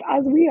growing up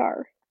as we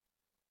are.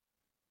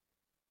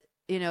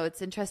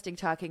 It's interesting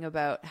talking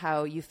about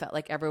how you felt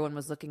like everyone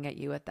was looking at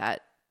you at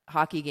that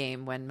hockey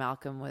game when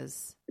Malcolm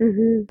was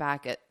Mm-hmm.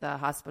 back at the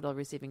hospital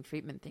receiving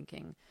treatment,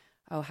 thinking,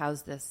 oh,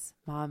 how's this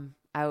mom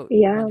out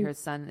Yeah. when her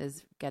son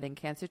is getting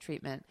cancer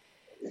treatment?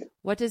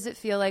 What does it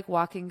feel like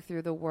walking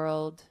through the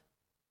world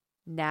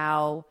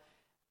now,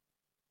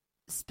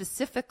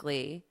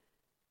 specifically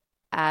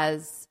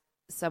as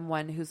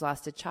someone who's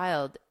lost a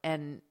child,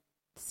 and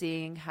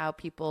seeing how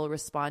people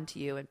respond to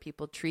you and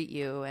people treat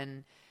you?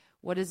 And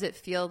what does it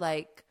feel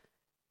like?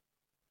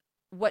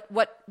 What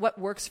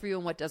works for you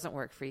and what doesn't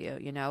work for you?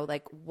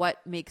 Like,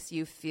 what makes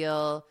you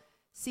feel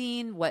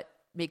seen? What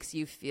makes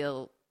you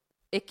feel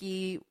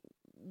icky?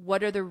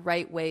 What are the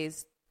right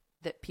ways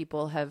that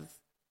people have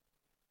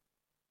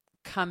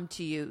come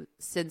to you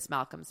since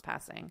Malcolm's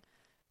passing?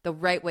 The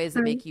right ways that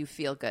Um, make you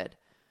feel good?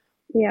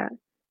 yeah.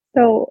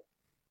 So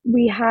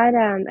we had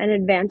an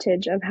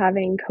advantage of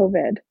having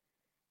COVID,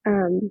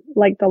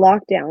 like the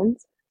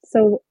lockdowns.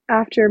 So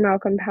after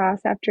Malcolm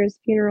passed, after his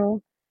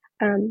funeral,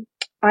 um,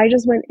 I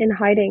just went in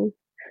hiding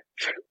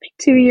for like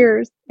 2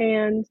 years.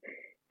 And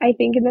I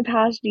think in the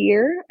past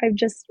year, I've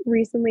just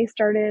recently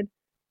started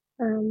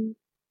um,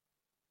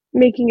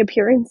 making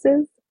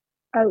appearances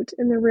out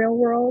in the real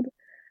world.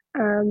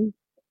 Um,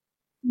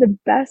 the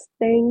best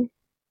thing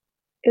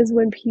is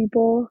when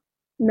people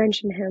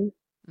mention him.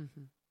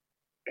 Mm-hmm.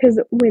 Because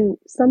when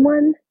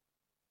someone,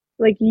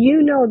 like,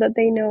 that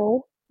they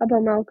know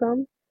about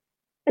Malcolm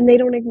and they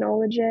don't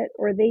acknowledge it,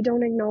 or they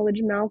don't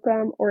acknowledge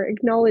Malcolm or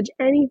acknowledge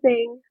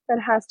anything that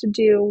has to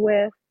do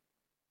with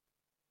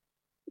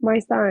my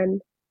son,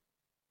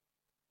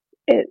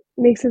 it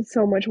makes it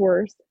so much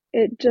worse.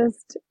 It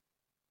just,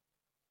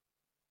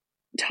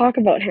 talk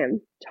about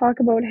him,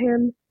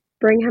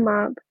 bring him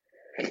up,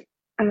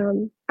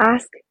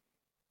 ask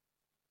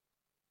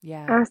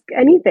Yeah.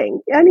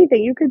 anything.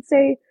 You could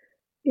say,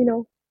 you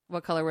know,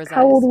 What color was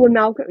how old eyes? would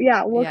Malcolm,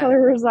 yeah, what Yeah.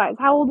 color were his eyes?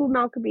 How old would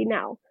Malcolm be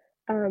now?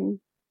 Um,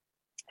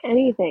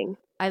 Anything.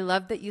 I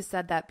love that you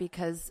said that,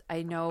 because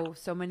I know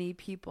so many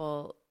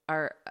people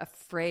are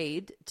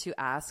afraid to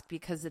ask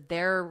because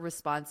their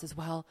response is,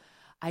 well,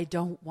 I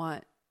don't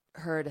want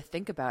her to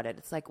think about it.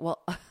 It's like,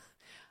 well,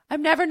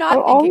 I'm never I'll not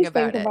thinking always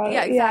think about it. about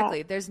Yeah, it. Yeah.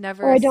 exactly. There's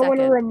never Or a I don't want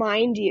to second.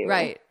 remind you.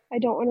 Right. I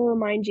don't want to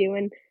remind you.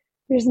 And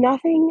there's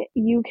nothing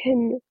you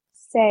can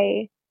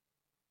say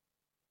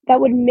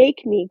that would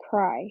make me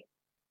cry.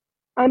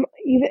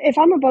 If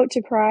I'm about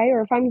to cry,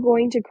 or if I'm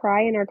going to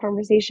cry in our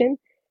conversation,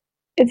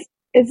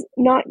 it's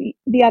not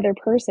the other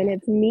person,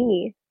 it's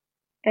me.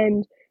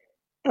 And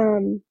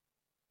um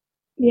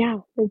yeah,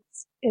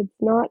 it's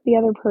not the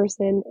other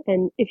person.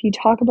 And if you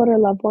talk about our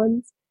loved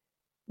ones,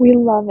 we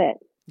love it.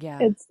 Yeah.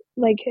 It's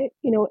like,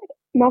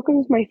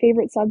 Malcolm's my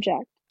favorite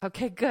subject.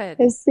 Okay,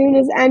 good. As soon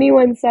as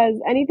anyone says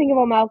anything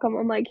about Malcolm,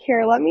 I'm like,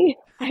 here, let me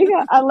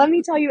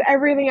tell you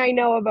everything I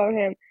know about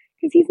him,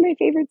 because he's my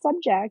favorite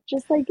subject,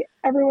 just like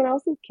everyone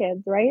else's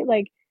kids, right?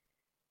 Like,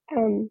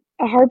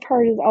 a hard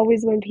part is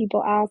always when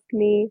people ask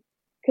me,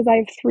 because I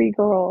have 3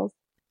 girls,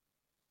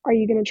 are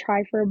you gonna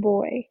try for a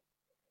boy?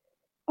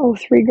 oh,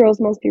 3 girls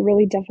must be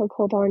really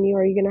difficult on you.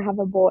 Are you going to have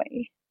a boy?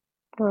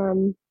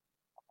 Um,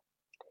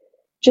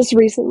 just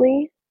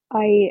recently,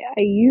 I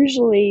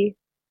usually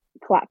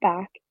clap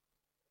back.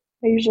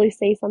 I usually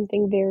say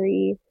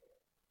something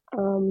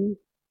um,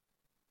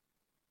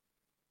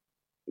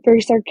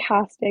 very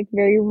sarcastic,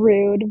 very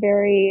rude,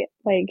 very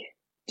like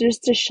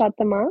just to shut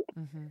them up.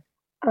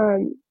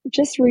 Mm-hmm.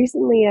 Just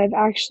recently, I've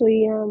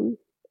actually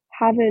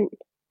haven't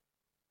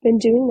been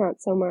doing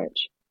that so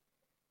much,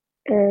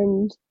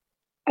 and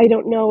I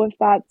don't know if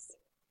that's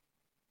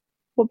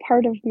what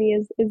part of me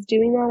is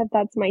doing that. If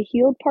that's my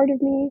healed part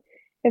of me,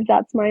 if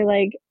that's my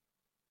like,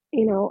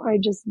 I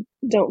just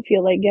don't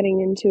feel like getting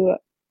into it.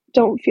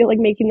 Don't feel like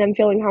making them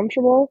feel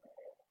uncomfortable.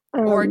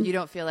 Or Um, you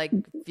don't feel like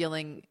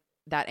feeling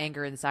that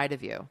anger inside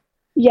of you.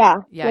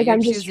 yeah, Yeah, like you're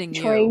I'm just choosing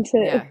trying you. to.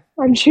 Yeah.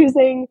 I'm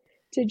choosing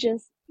to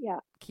just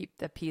Keep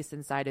the peace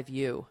inside of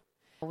you.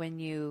 When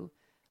you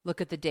look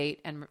at the date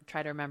and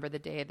try to remember the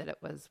day that it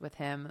was with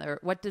him, or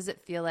what does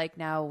it feel like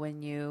now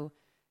when you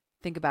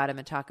think about him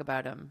and talk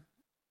about him?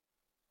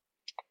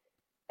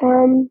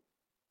 Um,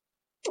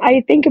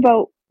 I think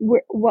about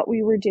what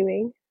we were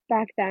doing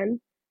back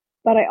then,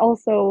 but I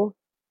also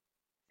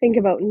think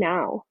about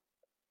now,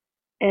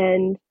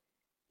 and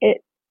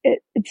it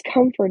it's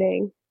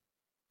comforting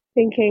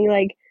thinking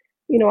like,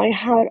 I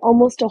had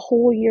almost a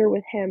whole year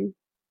with him,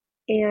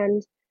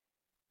 and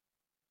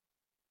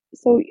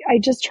so I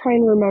just try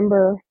and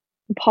remember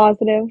the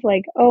positive,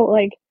 like, oh,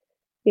 like,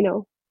 you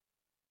know,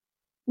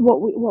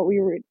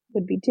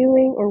 would be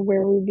doing or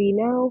where we'd be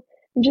now,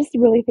 and just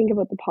really think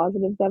about the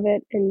positives of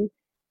it, and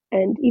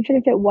even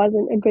if it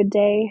wasn't a good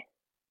day,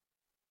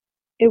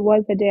 it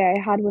was a day I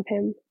had with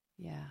him.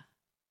 Yeah.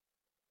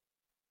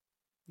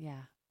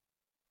 Yeah.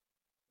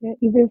 Yeah,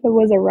 even if it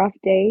was a rough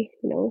day,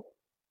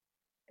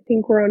 I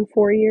think we're on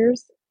 4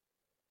 years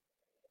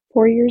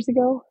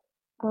ago.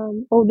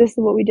 Oh, this is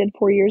what we did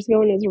 4 years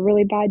ago, and it was a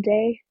really bad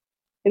day.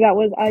 That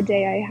was a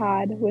day I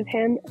had with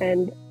him,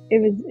 and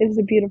it was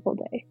a beautiful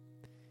day.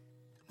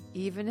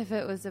 Even if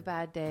it was a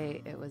bad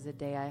day, it was a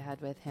day I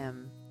had with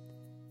him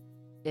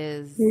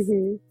is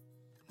Mm-hmm.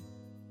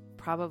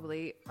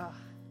 probably,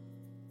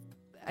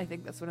 I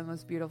think that's one of the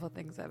most beautiful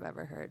things I've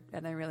ever heard.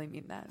 And I really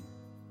mean that.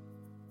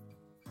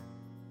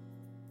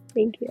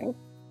 Thank you.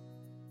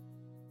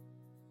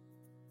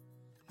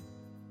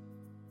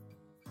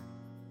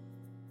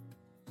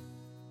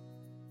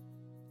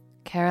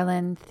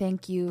 Carolyn,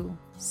 thank you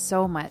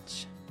so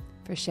much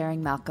for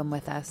sharing Malcolm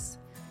with us.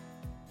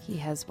 He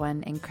has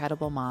one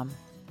incredible mom,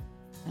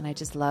 and I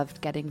just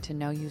loved getting to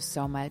know you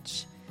so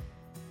much.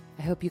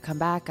 I hope you come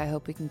back. I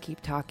hope we can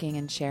keep talking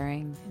and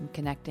sharing and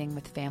connecting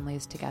with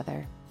families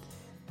together.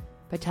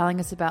 By telling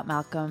us about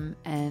Malcolm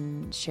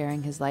and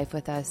sharing his life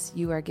with us,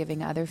 you are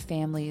giving other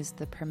families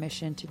the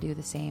permission to do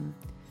the same.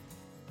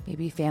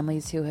 Maybe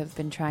families who have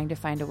been trying to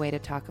find a way to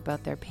talk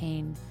about their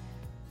pain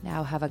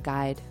now have a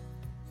guide,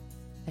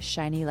 a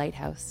shiny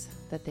lighthouse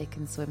that they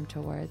can swim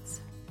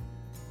towards.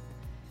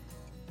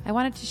 I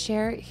wanted to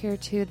share here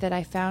too that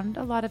I found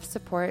a lot of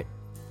support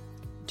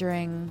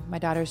during my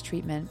daughter's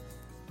treatment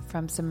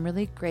from some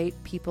really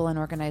great people and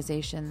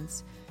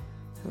organizations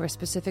who are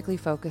specifically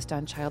focused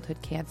on childhood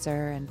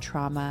cancer and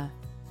trauma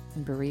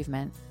and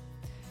bereavement.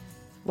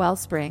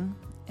 Wellspring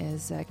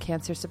is a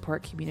cancer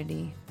support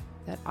community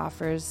that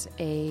offers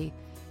a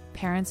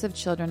parents of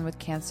children with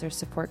cancer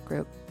support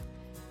group.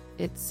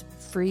 It's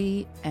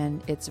free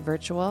and it's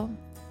virtual,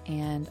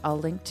 and I'll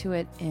link to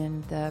it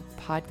in the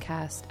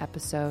podcast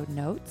episode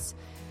notes.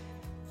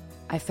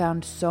 I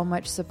found so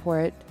much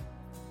support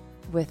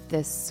with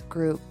this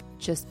group,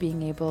 just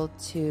being able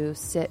to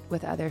sit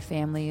with other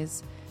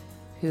families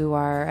who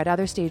are at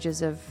other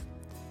stages of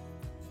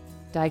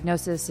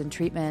diagnosis and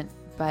treatment,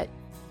 but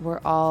we're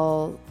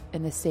all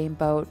in the same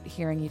boat,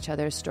 hearing each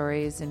other's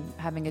stories and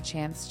having a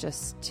chance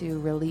just to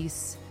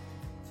release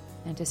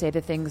and to say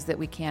the things that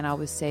we can't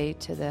always say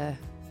to the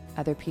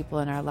other people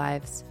in our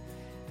lives.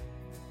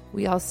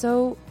 We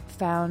also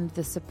found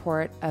the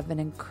support of an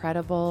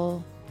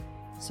incredible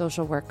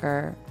social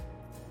worker.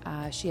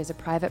 She has a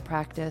private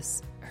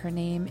practice. Her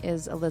name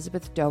is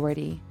Elizabeth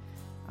Doherty.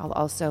 I'll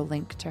also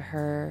link to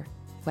her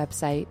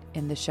website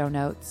in the show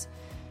notes.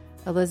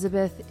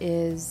 Elizabeth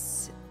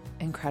is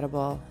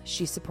incredible.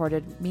 She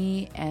supported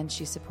me and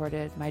she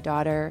supported my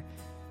daughter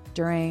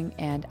during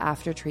and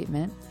after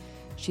treatment.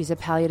 She's a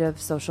palliative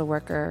social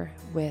worker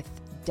with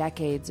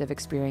decades of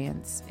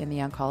experience in the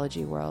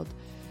oncology world.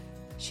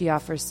 She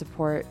offers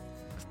support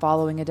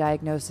following a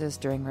diagnosis,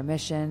 during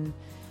remission,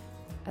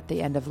 at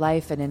the end of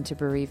life, and into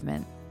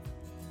bereavement.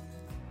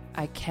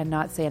 I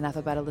cannot say enough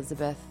about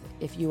Elizabeth.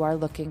 If you are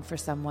looking for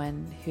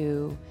someone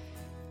who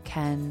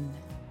can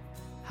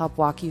help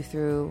walk you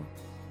through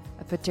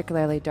a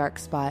particularly dark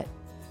spot,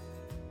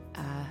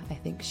 I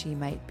think she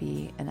might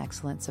be an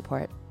excellent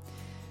support.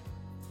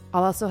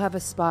 I'll also have a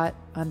spot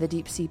on the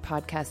Deep Sea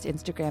Podcast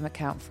Instagram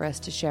account for us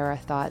to share our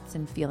thoughts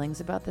and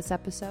feelings about this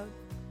episode.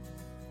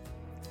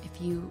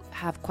 If you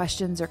have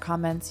questions or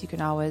comments, you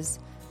can always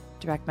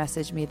direct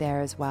message me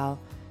there as well.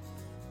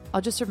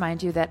 I'll just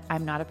remind you that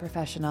I'm not a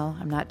professional.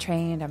 I'm not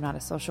trained. I'm not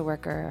a social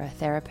worker or a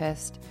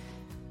therapist.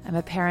 I'm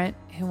a parent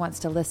who wants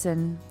to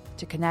listen,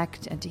 to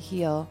connect, and to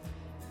heal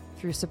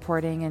through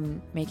supporting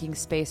and making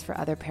space for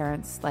other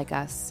parents like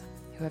us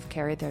who have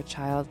carried their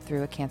child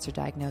through a cancer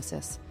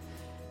diagnosis.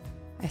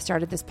 I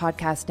started this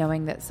podcast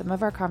knowing that some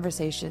of our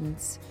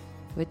conversations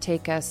would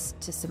take us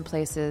to some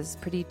places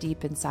pretty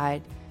deep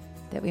inside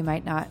that we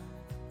might not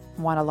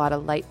want a lot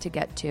of light to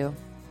get to,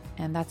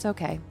 and that's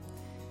okay.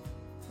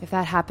 If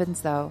that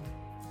happens, though,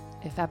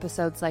 if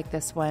episodes like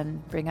this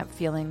one bring up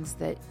feelings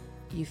that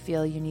you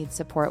feel you need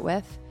support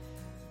with,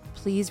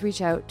 please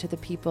reach out to the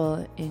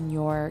people in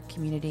your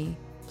community.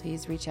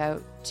 Please reach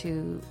out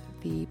to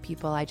the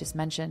people I just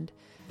mentioned.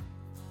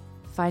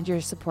 Find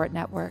your support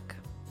network.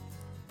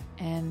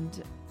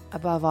 And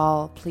above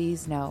all,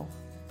 please know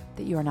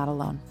that you are not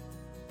alone.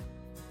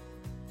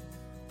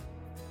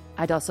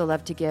 I'd also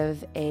love to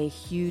give a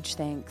huge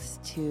thanks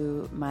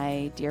to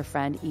my dear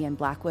friend Ian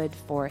Blackwood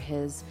for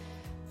his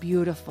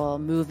beautiful,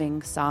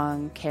 moving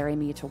song, Carry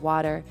Me to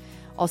Water,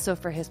 also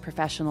for his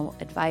professional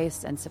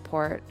advice and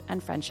support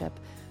and friendship,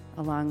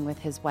 along with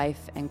his wife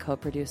and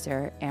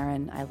co-producer,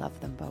 Erin. I love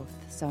them both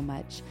so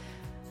much.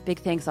 Big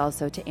thanks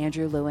also to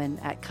Andrew Lewin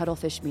at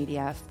Cuttlefish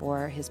Media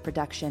for his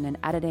production and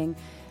editing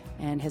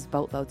and his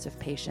boatloads of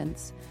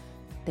patience.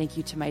 Thank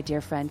you to my dear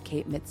friend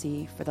Kate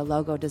Mitzi for the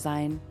logo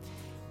design.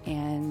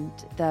 And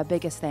the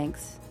biggest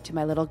thanks to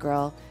my little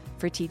girl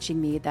for teaching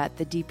me that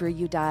the deeper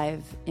you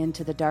dive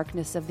into the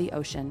darkness of the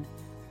ocean,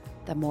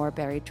 the more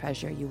buried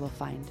treasure you will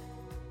find.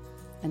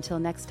 Until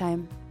next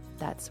time,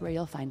 that's where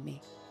you'll find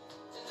me.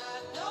 And I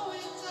know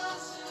it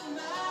doesn't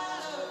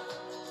matter,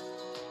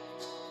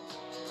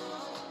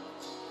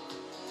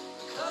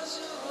 'cause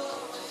you're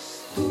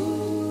always there.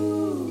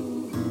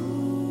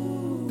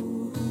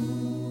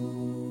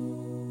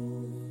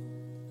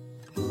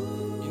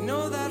 You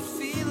know that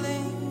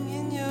feeling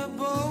in your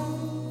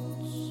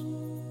bones?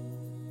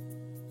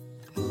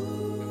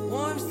 It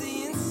warms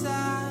the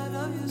inside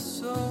of your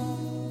soul.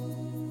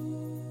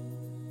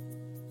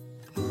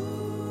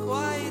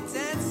 Quiet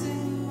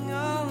dancing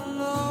all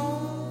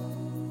alone,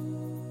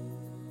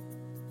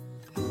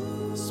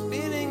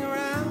 spinning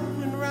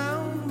around and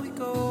round we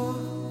go.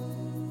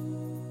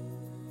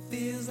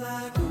 Feels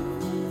like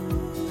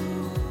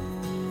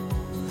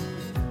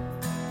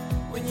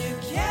when you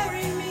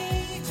carry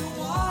me to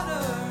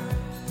water,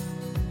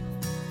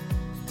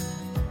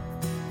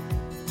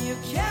 you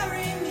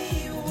carry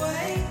me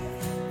away.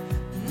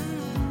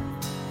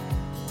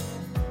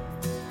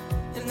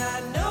 And I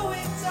know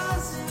it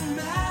doesn't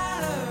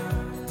matter,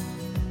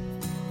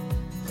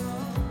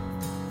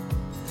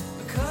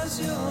 because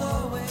you'll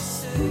always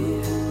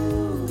say